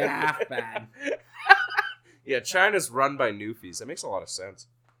 Fuck off, man. Yeah, China's run by Newfies. That makes a lot of sense.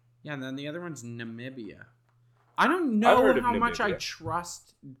 Yeah, and then the other one's Namibia. I don't I've know heard of how much I Namibia.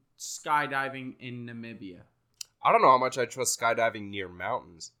 trust skydiving in Namibia. I don't know how much I trust skydiving near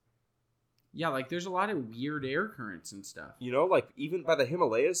mountains. Yeah, like there's a lot of weird air currents and stuff. You know, like even by the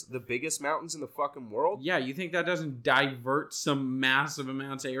Himalayas, the biggest mountains in the fucking world. Yeah, you think that doesn't divert some massive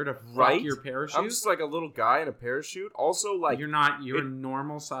amounts of air to fuck Right? your parachute? I'm just like a little guy in a parachute. Also, like, you're a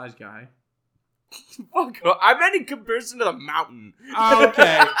normal size guy. fuck off. I meant in comparison to the mountain.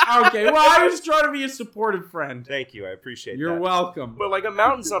 Okay. Well, I was trying to be a supportive friend. Thank you. I appreciate You're that. welcome. But like a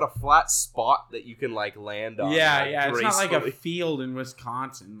mountain's not a flat spot that you can like land on. Yeah, like, it's not like a gracefully. field in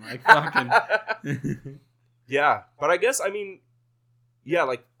Wisconsin. Like fucking. Yeah, but I guess, I mean, yeah,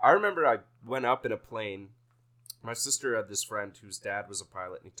 like, I remember I went up in a plane. My sister had this friend whose dad was a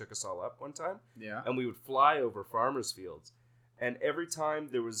pilot, and he took us all up one time, Yeah. and we would fly over farmers' fields. And every time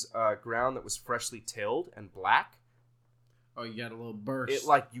there was ground that was freshly tilled and black, Oh, you got a little burst. it,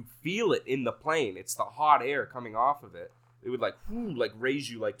 like, you feel it in the plane. It's the hot air coming off of it. It would, like, raise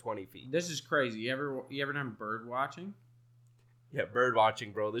you, like, 20 feet. This is crazy. You ever done bird watching? Yeah, bird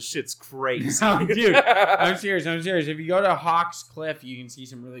watching, bro. This shit's crazy. Oh, dude, I'm serious. If you go to Hawks Cliff, you can see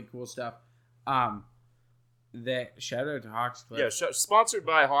some really cool stuff. Shout out to Hawks Cliff. Yeah, sponsored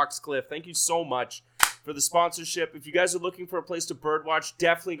by Hawkscliff. Thank you so much for the sponsorship. If you guys are looking for a place to birdwatch,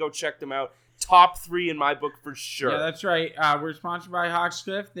 definitely go check them out. Top 3 in my book for sure. Yeah, that's right. We're sponsored by Hawks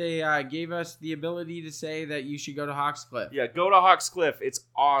Cliff. They gave us the ability to say that you should go to Hawks Cliff. Yeah, go to Hawkscliff. It's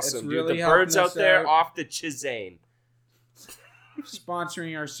awesome, It's dude. really The birds helping out us there out. off the Chizane.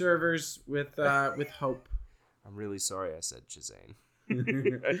 Sponsoring our servers with hope. I'm really sorry I said Chizane.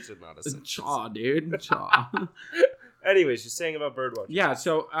 I should not have said Chaw, Chizane. dude. Chaw. Anyways, you're saying about birdwatching. Yeah,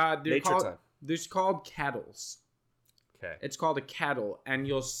 so Nature time. they're called kettles. Okay. It's called a kettle, and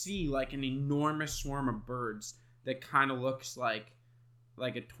you'll see like an enormous swarm of birds that kind of looks like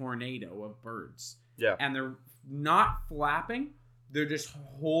a tornado of birds. Yeah. And they're not flapping; they're just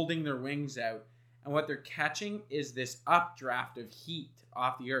holding their wings out, and what they're catching is this updraft of heat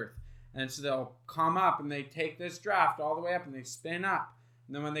off the earth. And so they'll come up and they take this draft all the way up and they spin up,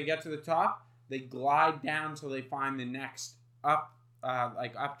 and then when they get to the top, they glide down till they find the next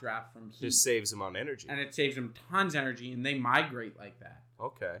updraft from heat. Just saves them on energy. And it saves them tons of energy, and they migrate like that.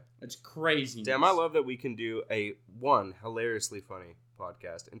 Okay. It's crazy. Damn, I love that we can do a, 1, hilariously funny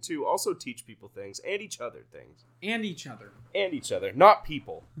podcast, and 2, also teach people things and each other things. And each other. And each other. Not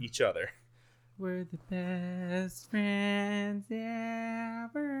people. Each other. We're the best friends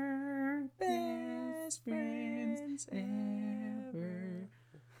ever. Best friends ever.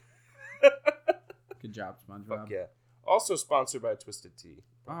 Good job, SpongeBob. Fuck yeah. Also sponsored by Twisted Tea.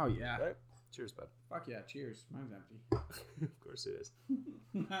 Oh, yeah. Right? Cheers, bud. Fuck yeah, cheers. Mine's empty. Of course it is.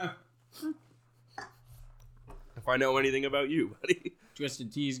 If I know anything about you, buddy.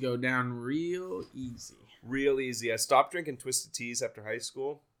 Twisted Teas go down real easy. Real easy. I stopped drinking Twisted Teas after high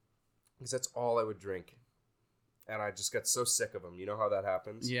school because that's all I would drink. And I just got so sick of them. You know how that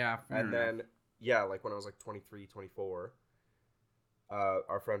happens? Yeah. And then, yeah, like when I was like 23, 24,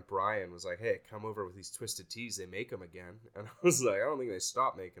 our friend Brian was like, "Hey, come over with these Twisted Teas. They make them again." And I was like, "I don't think they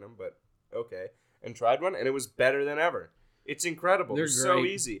stopped making them, but okay." And tried one, and it was better than ever. It's incredible. They're so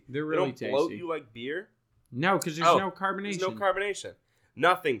easy. They're really tasty. They don't bloat you like beer. No, because there's no carbonation. There's no carbonation.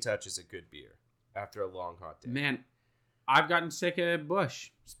 Nothing touches a good beer after a long hot day. Man, I've gotten sick of Busch.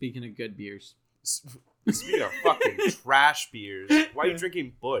 Speaking of good beers. Speaking of fucking trash beers, why are you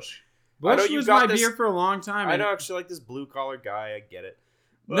drinking Busch? Busch was my beer for a long time. I know, actually, like this blue collar guy. I get it.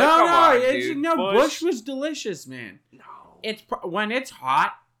 But Busch was delicious, man. No, it's when it's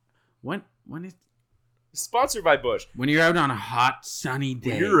hot. When it's sponsored by Busch. When you're out on a hot sunny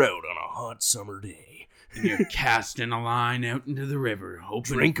day. When you're out on a hot summer day, and you're casting a line out into the river,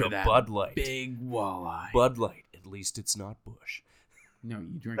 hoping drink for a that Bud Light. Big walleye. Bud Light. At least it's not Busch. No,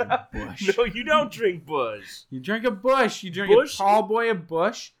 you drink a Busch. No, you don't drink Busch. You drink a Busch. You drink a tall boy of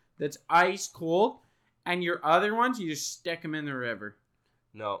Busch that's ice cold, and your other ones, you just stick them in the river.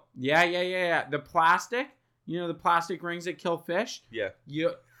 No. Yeah. The plastic, the plastic rings that kill fish? Yeah.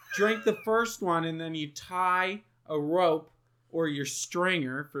 You drink the first one, and then you tie a rope or your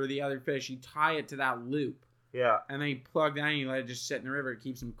stringer for the other fish. You tie it to that loop. Yeah. And then you plug that and you let it just sit in the river. It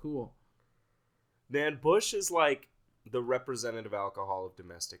keeps them cool. Man, Busch is like the representative alcohol of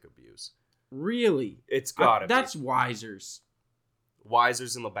domestic abuse. Really? It's gotta be. That's Wiser's.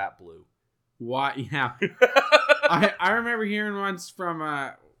 Wiser's and Labatt Blue. Why? Yeah. I remember hearing once from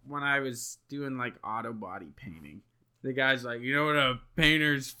when I was doing like auto body painting. The guy's like, you know what a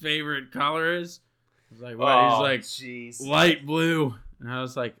painter's favorite color is? I was like, what? Oh, he's like, geez. Light blue. And I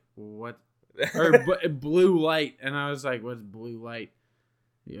was like, what? Or blue light. And I was like, what's blue light?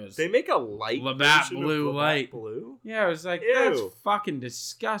 He goes, they make a light Labatt version Blue of Labatt light. Blue? Yeah, I was like, Ew. that's fucking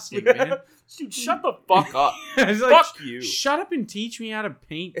disgusting, man. Dude, shut the fuck up. I was like, fuck you. Shut up and teach me how to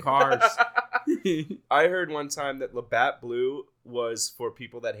paint cars. I heard one time that Labatt Blue was for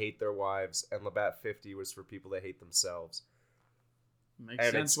people that hate their wives, and Labatt 50 was for people that hate themselves.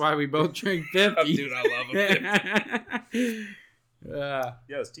 Makes sense why we both drink 50. Dude, I love a 50. Yeah,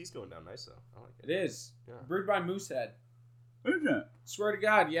 this tea's going down nice, though. I like it. It is. Yeah. Brewed by Moosehead. Isn't it? Swear to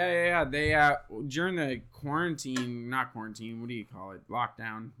God, yeah. They during the not quarantine, what do you call it?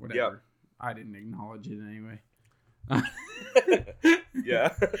 Lockdown, whatever. Yep. I didn't acknowledge it anyway.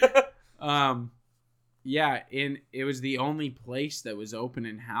 Yeah. Yeah, it was the only place that was open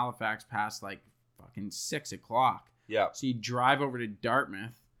in Halifax past like fucking 6 o'clock. Yeah. So you drive over to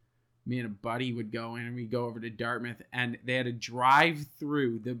Dartmouth. Me and a buddy would go in, and we'd go over to Dartmouth, and they had a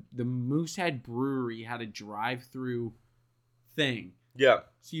drive-through. The Moosehead Brewery had a drive-through thing. Yeah.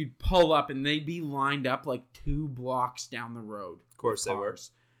 So you'd pull up, and they'd be lined up like 2 blocks down the road. Of course they were.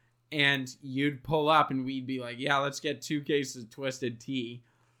 And you'd pull up, and we'd be like, yeah, let's get 2 cases of Twisted Tea.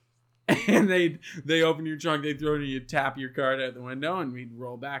 And they open your trunk, they throw it in, you tap your card out the window, and we'd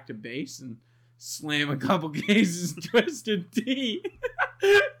roll back to base and slam a couple cases of Twisted Tea.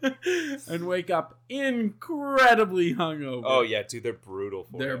 And wake up incredibly hungover. Oh yeah, dude, they're brutal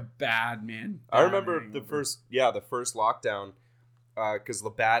for They're you. bad, man. I remember hangover. the first lockdown, because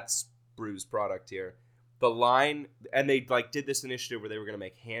Labatt's brews product here. The line, and they like did this initiative where they were going to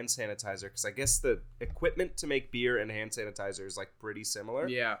make hand sanitizer, because I guess the equipment to make beer and hand sanitizer is like pretty similar.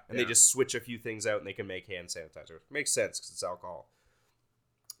 Yeah. And they just switch a few things out and they can make hand sanitizer. Makes sense because it's alcohol.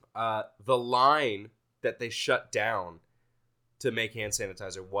 The line that they shut down to make hand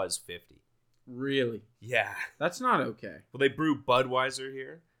sanitizer was 50. Really? Yeah. That's not okay. Well, they brew Budweiser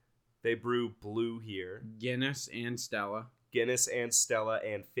here. They brew Blue here. Guinness and Stella. Guinness and Stella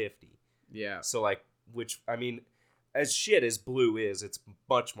and 50. Yeah. So like, which, I mean, as shit as Blue is, it's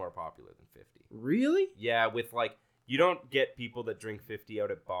much more popular than 50. Really? Yeah, with like, you don't get people that drink 50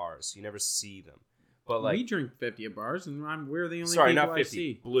 out at bars. You never see them. But like, we drink 50 at bars, and we're the only sorry, people not 50. I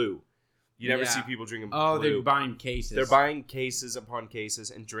see. Blue. You never see people drinking Blue. They're buying cases. They're buying cases upon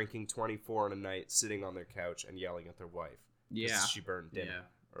cases and drinking 24 in a night, sitting on their couch and yelling at their wife. Yeah. She burned dinner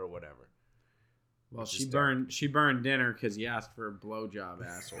or whatever. Well, she burned dinner because he asked for a blowjob,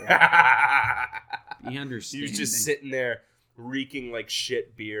 asshole. He understands. He was just sitting there reeking like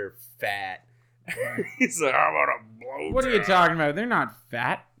shit beer, fat. He's like, "I want a blowjob." What are you talking about? They're not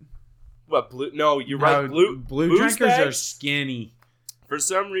fat. What, Blue? No, you're right. Blue drinkers bags are skinny. For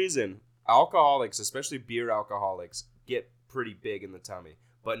some reason, alcoholics, especially beer alcoholics, get pretty big in the tummy,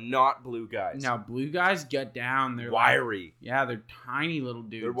 but not Blue guys. Now, Blue guys get down. They're wiry. They're tiny little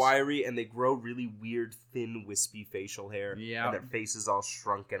dudes. They're wiry, and they grow really weird, thin, wispy facial hair. Yeah. And their faces all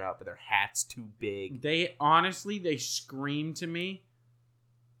shrunken up, and their hat's too big. They scream to me,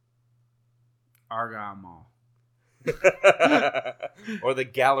 Argyle Mall. Or the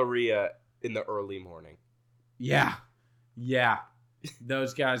Galleria in the early morning. Yeah.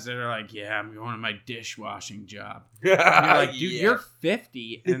 Those guys that are like, yeah, I'm going to my dishwashing job. And you're like, dude, you're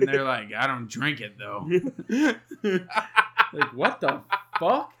 50. And they're like, I don't drink it, though. Like, what the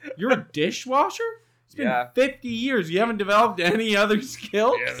fuck? You're a dishwasher? It's been 50 years. You haven't developed any other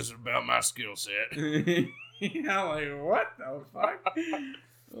skills? Yeah, this is about my skill set. Yeah, like, what the fuck?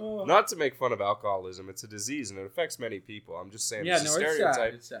 Oh. Not to make fun of alcoholism. It's a disease, and it affects many people. I'm just saying, it's a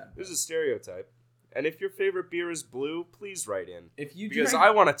stereotype. It's sad. There's a stereotype. And if your favorite beer is blue, please write in. Because drink, I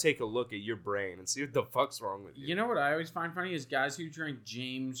want to take a look at your brain and see what the fuck's wrong with you. You know what I always find funny is guys who drink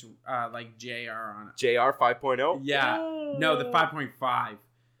James, like JR on it. JR 5.0? Yeah. Oh. No, the 5.5.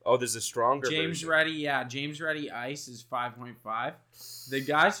 Oh, there's a stronger James version. Ready, yeah. James Ready Ice is 5.5. The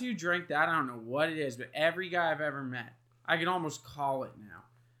guys who drink that, I don't know what it is, but every guy I've ever met, I can almost call it now.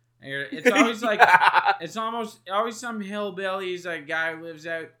 It's always like, it's always some hillbillies, like guy who lives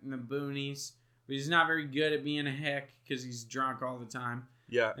out in the boonies. But he's not very good at being a hick because he's drunk all the time.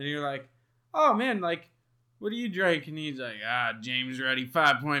 Yeah. And you're like, oh, man, like, what do you drink? And he's like, James Ready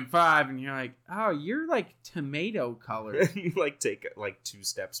 5.5. And you're like, oh, you're like tomato colored. You like take like 2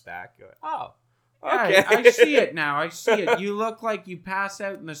 steps back. You're like, oh, okay. Yeah, I see it now. I see it. You look like you pass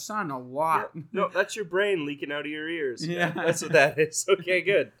out in the sun a lot. Yeah. No, that's your brain leaking out of your ears. Yeah. That's what that is. Okay,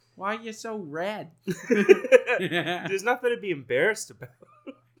 good. Why are you so red? There's nothing to be embarrassed about.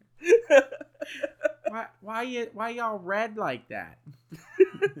 Why y'all red like that?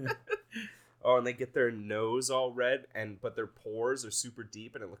 Oh, and they get their nose all red, but their pores are super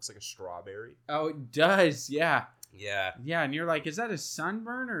deep, and it looks like a strawberry. Oh, it does, yeah. Yeah. Yeah, and you're like, is that a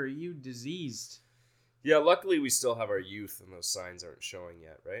sunburn, or are you diseased? Yeah, luckily we still have our youth, and those signs aren't showing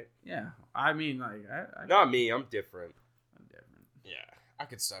yet, right? Yeah, I mean, like... Not me, I'm different. I'm different. Yeah, I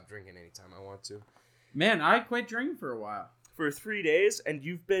could stop drinking anytime I want to. Man, I quit drinking for a while. For 3 days, and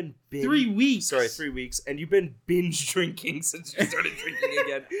you've been 3 weeks. Sorry, 3 weeks, and you've been binge drinking since you started drinking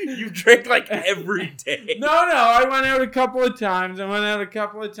again. You drink like every day. No, I went out a couple of times.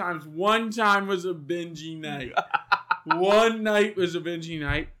 One time was a bingey night. One night was a bingey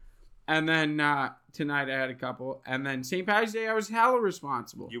night. And then tonight I had a couple. And then St. Patrick's Day, I was hella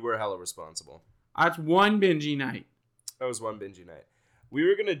responsible. You were hella responsible. That's one bingey night. That was one bingey night. We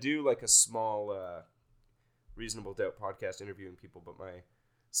were going to do like a small... Reasonable Doubt podcast interviewing people, but my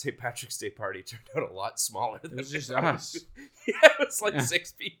St. Patrick's Day party turned out a lot smaller than it was just us. Yeah, it was like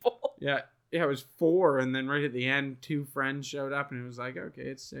 6 people. Yeah, it was 4, and then right at the end, 2 friends showed up, and it was like, okay,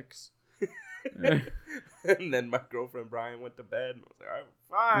 it's 6. And then my girlfriend Brian went to bed, and I was like, all right,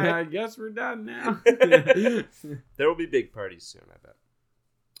 fine. Yeah, I guess we're done now. There will be big parties soon, I bet.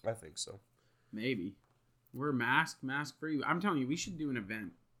 I think so. Maybe. We're mask free. I'm telling you, we should do an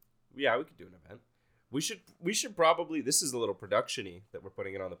event. Yeah, we could do an event. We should probably, this is a little production-y that we're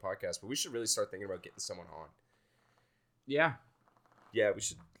putting it on the podcast, but we should really start thinking about getting someone on. Yeah. Yeah, we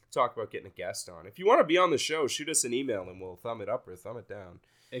should talk about getting a guest on. If you want to be on the show, shoot us an email and we'll thumb it up or thumb it down.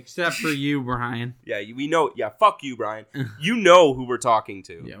 Except for you, Brian. Yeah, we know. Yeah, fuck you, Brian. You know who we're talking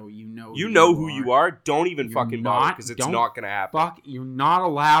to. Yeah, well, you know who you are. Don't even fucking bother because it's not going to happen. Fuck, you're not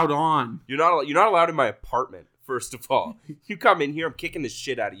allowed on. You're not allowed in my apartment. First of all, you come in here, I'm kicking the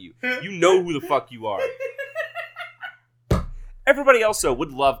shit out of you. You know who the fuck you are. Everybody else, though,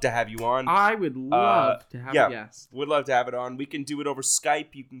 would love to have you on. I would love to have a guest. Would love to have it on. We can do it over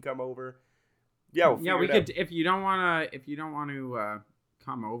Skype. You can come over. Yeah, we could. If you don't want to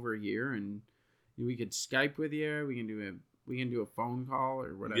come over here, and we could Skype with you. We can do a phone call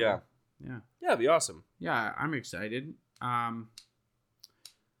or whatever. Yeah, that'd be awesome. Yeah, I'm excited.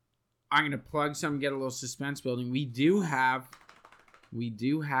 I'm gonna plug some, get a little suspense building. We do have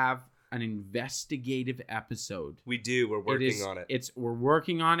an investigative episode. We do. We're working on it. We're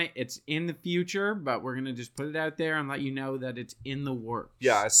working on it. It's in the future, but we're gonna just put it out there and let you know that it's in the works.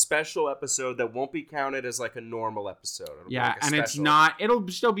 Yeah, a special episode that won't be counted as like a normal episode. It's not. It'll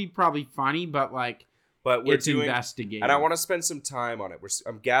still be probably funny, but it's investigative. And I want to spend some time on it.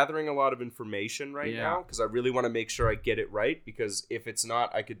 I'm gathering a lot of information right now because I really want to make sure I get it right, because if it's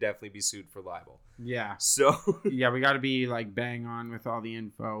not, I could definitely be sued for libel. Yeah. So yeah, we got to be like bang on with all the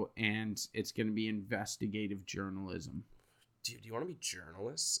info, and it's going to be investigative journalism. Dude, do you want to be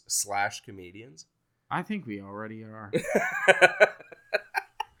journalists / comedians? I think we already are.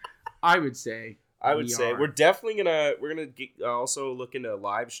 I would say we're definitely we're gonna also look into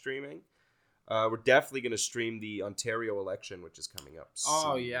live streaming. We're definitely going to stream the Ontario election, which is coming up soon.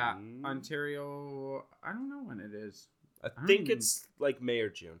 Oh, yeah. Ontario, I don't know when it is. I think it's like May or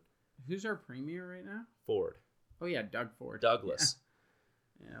June. Who's our premier right now? Ford. Oh, yeah, Doug Ford. Douglas.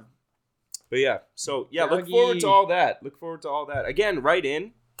 Yeah. But yeah, so yeah, Dougie. Look forward to all that. Again, write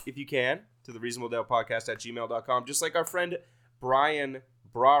in, if you can, to the reasonabledoubt podcast@gmail.com. Just like our friend Brian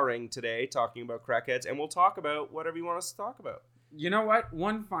Brawring today talking about crackheads, and we'll talk about whatever you want us to talk about. You know what?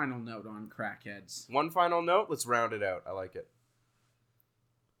 One final note on crackheads. One final note. Let's round it out. I like it.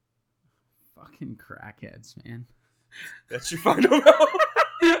 Fucking crackheads, man. That's your final note?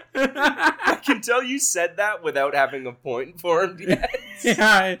 I can tell you said that without having a point formed yet.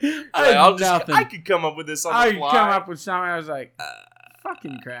 Yeah, I could come up with this on the fly. I come up with something. I was like,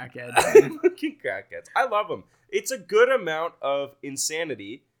 fucking crackheads. Fucking crackheads. I love them. It's a good amount of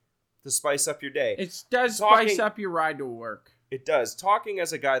insanity to spice up your day. It does spice up your ride to work. It does. Talking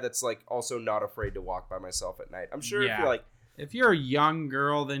as a guy that's like also not afraid to walk by myself at night. I'm sure if you're a young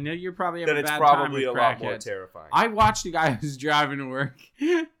girl, then you're probably having a bad time with crackheads. Then it's probably a lot more crackheads. terrifying. I watched a guy who was driving to work,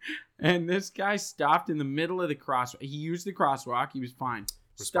 and this guy stopped in the middle of the crosswalk. He used the crosswalk. He was fine.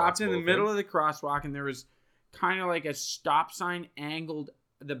 Stopped in the middle of the crosswalk, and there was kind of like a stop sign angled.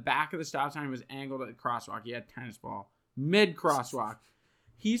 The back of the stop sign was angled at the crosswalk. He had a tennis ball. Mid-crosswalk.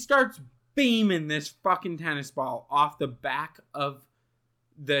 He starts beaming this fucking tennis ball off the back of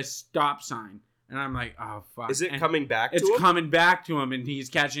the stop sign. And I'm like, oh, fuck. Is it coming back to him? It's coming back to him, and he's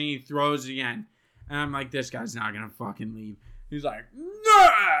catching it. He throws it again. And I'm like, this guy's not going to fucking leave. He's like, no!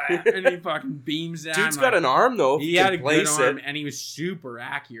 And he fucking beams down. Dude's got an arm, though. He had a good arm, and he was super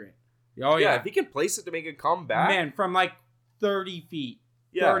accurate. Oh, yeah. If he can place it to make it come back. Man, from like 30 feet,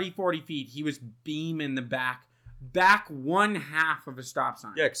 40 feet, he was beaming the back one half of a stop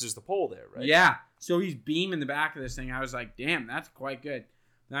sign. Yeah, because there's the pole there, right? Yeah. So he's beaming the back of this thing. I was like, damn, that's quite good.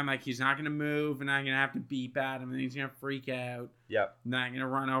 And I'm like, he's not going to move, and I'm going to have to beep at him, and he's going to freak out. Yeah. And I'm going to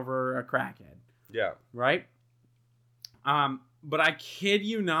run over a crackhead. Yeah. Right? But I kid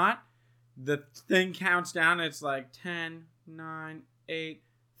you not, the thing counts down. It's like 10, 9, 8,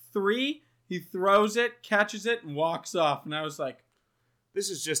 3. He throws it, catches it, and walks off. And I was like, this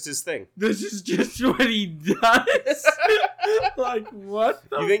is just his thing. This is just what he does. Like, what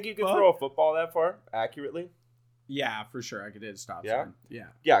the You think you could fuck? throw a football that far accurately? Yeah, for sure. I could hit a stop Yeah? sign. Yeah.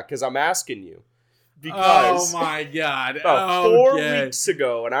 Yeah, because I'm asking you. Because oh, my God. about 4 weeks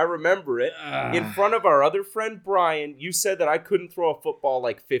ago, and I remember it, in front of our other friend Brian, you said that I couldn't throw a football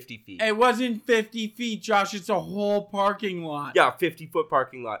like 50 feet. It wasn't 50 feet, Josh. It's a whole parking lot. Yeah, 50-foot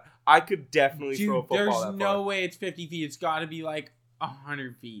parking lot. I could definitely Dude, throw a football that far. there's no way it's 50 feet. It's got to be like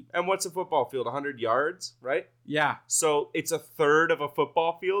 100 feet. And what's a football field? 100 yards, right? Yeah. So it's a third of a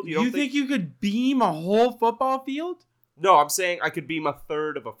football field? You think you could beam a whole football field? No, I'm saying I could beam a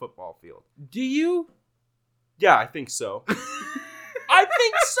third of a football field. Do you? Yeah, I think so. I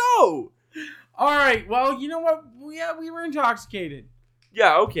think so! All right. Well, you know what? Yeah, we were intoxicated.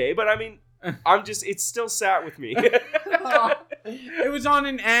 Yeah, okay. But I mean, it's still sat with me. It was on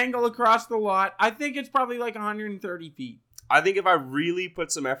an angle across the lot. I think it's probably like 130 feet. I think if I really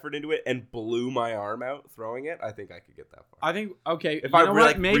put some effort into it and blew my arm out throwing it, I think I could get that far. I think, okay. If I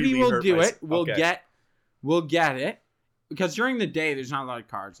really, maybe really we'll hurt do myself. it. We'll get it. Because during the day, there's not a lot of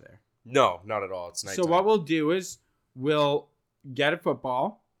cars there. No, not at all. It's nighttime. So what we'll do is we'll get a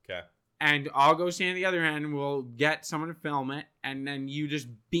football. Okay. And I'll go stand at the other end. We'll get someone to film it. And then you just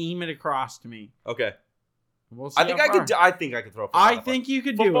beam it across to me. Okay. We'll see I think I could throw a football. I think you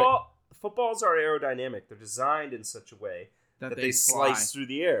could do it. Footballs are aerodynamic. They're designed in such a way that they slice through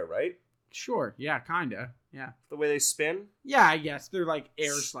the air, right? Sure. Yeah, kind of. Yeah. The way they spin? Yeah, I guess. They're like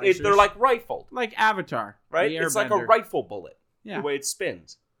air slicers. They're like rifled. Like Avatar. Right? It's like a rifle bullet. Yeah. The way it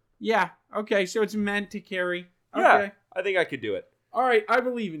spins. Yeah. Okay, so it's meant to carry. Yeah. Okay. I think I could do it. All right, I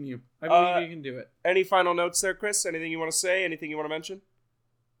believe in you. I believe you can do it. Any final notes there, Chris? Anything you want to say? Anything you want to mention?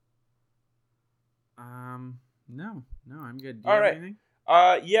 No, I'm good. Do you have right. anything?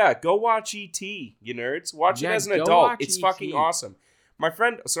 Yeah, go watch E.T., you nerds. Watch it as an adult. It's fucking awesome. My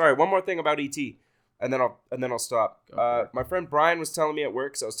friend, sorry, one more thing about E.T., and then I'll stop. My friend Brian was telling me at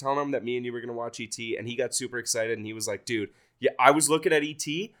work, so I was telling him that me and you were gonna watch E.T., and he got super excited, and he was like, "Dude, yeah, I was looking at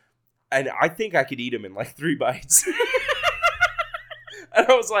E.T., and I think I could eat him in like 3 bites." And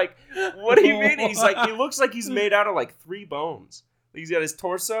I was like, "What do you mean?" He's like, "He looks like he's made out of like 3 bones. He's got his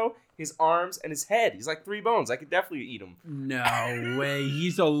torso, his arms, and his head. He's like 3 bones. I could definitely eat him." No way.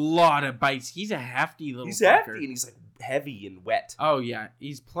 He's a lot of bites. He's a hefty little He's fucker. hefty, and he's like heavy and wet. Oh, yeah.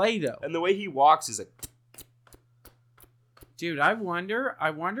 He's Play-Doh. And the way he walks is like... Dude, I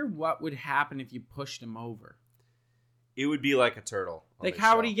wonder what would happen if you pushed him over. It would be like a turtle. Like,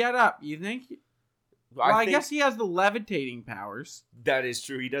 how would he get up? You think? Well, I guess he has the levitating powers. That is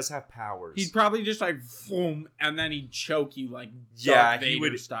true. He does have powers. He'd probably just like, boom, and then he'd choke you like Darth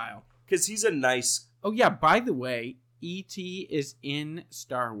Vader style. Because he's a nice... Oh, yeah. By the way, E.T. is in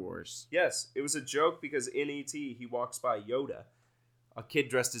Star Wars. Yes. It was a joke because in E.T. he walks by Yoda. a kid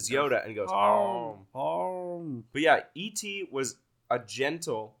dressed as Yoda and he goes, home. But yeah, E.T. was a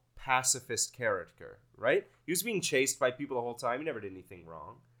gentle, pacifist character, right? He was being chased by people the whole time. He never did anything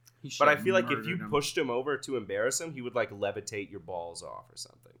wrong. But I feel like if you pushed him over to embarrass him, he would like levitate your balls off or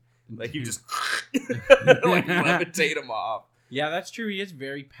something. Like you just like levitate him off. Yeah, that's true. He is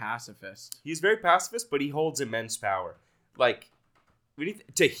very pacifist. He's very pacifist, but he holds immense power. Like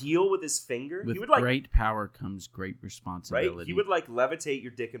to heal with his finger. With he would like great power comes great responsibility. Right? He would like levitate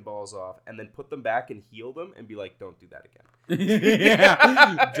your dick and balls off and then put them back and heal them and be like, "Don't do that again."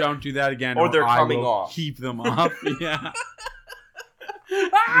 Yeah. Don't do that again. Or they're coming off. Keep them off. Yeah. Put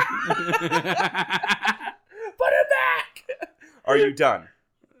it back. Are you done?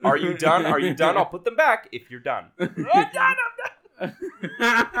 Are you done? Are you done? I'll put them back if you're done. I'm done.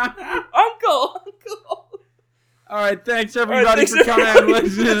 Uncle. All right, thanks everybody for coming out and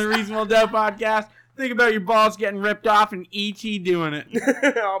listening to the Reasonable Doubt podcast. Think about your balls getting ripped off and E.T. doing it.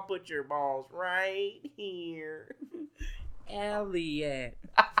 I'll put your balls right here. Elliot.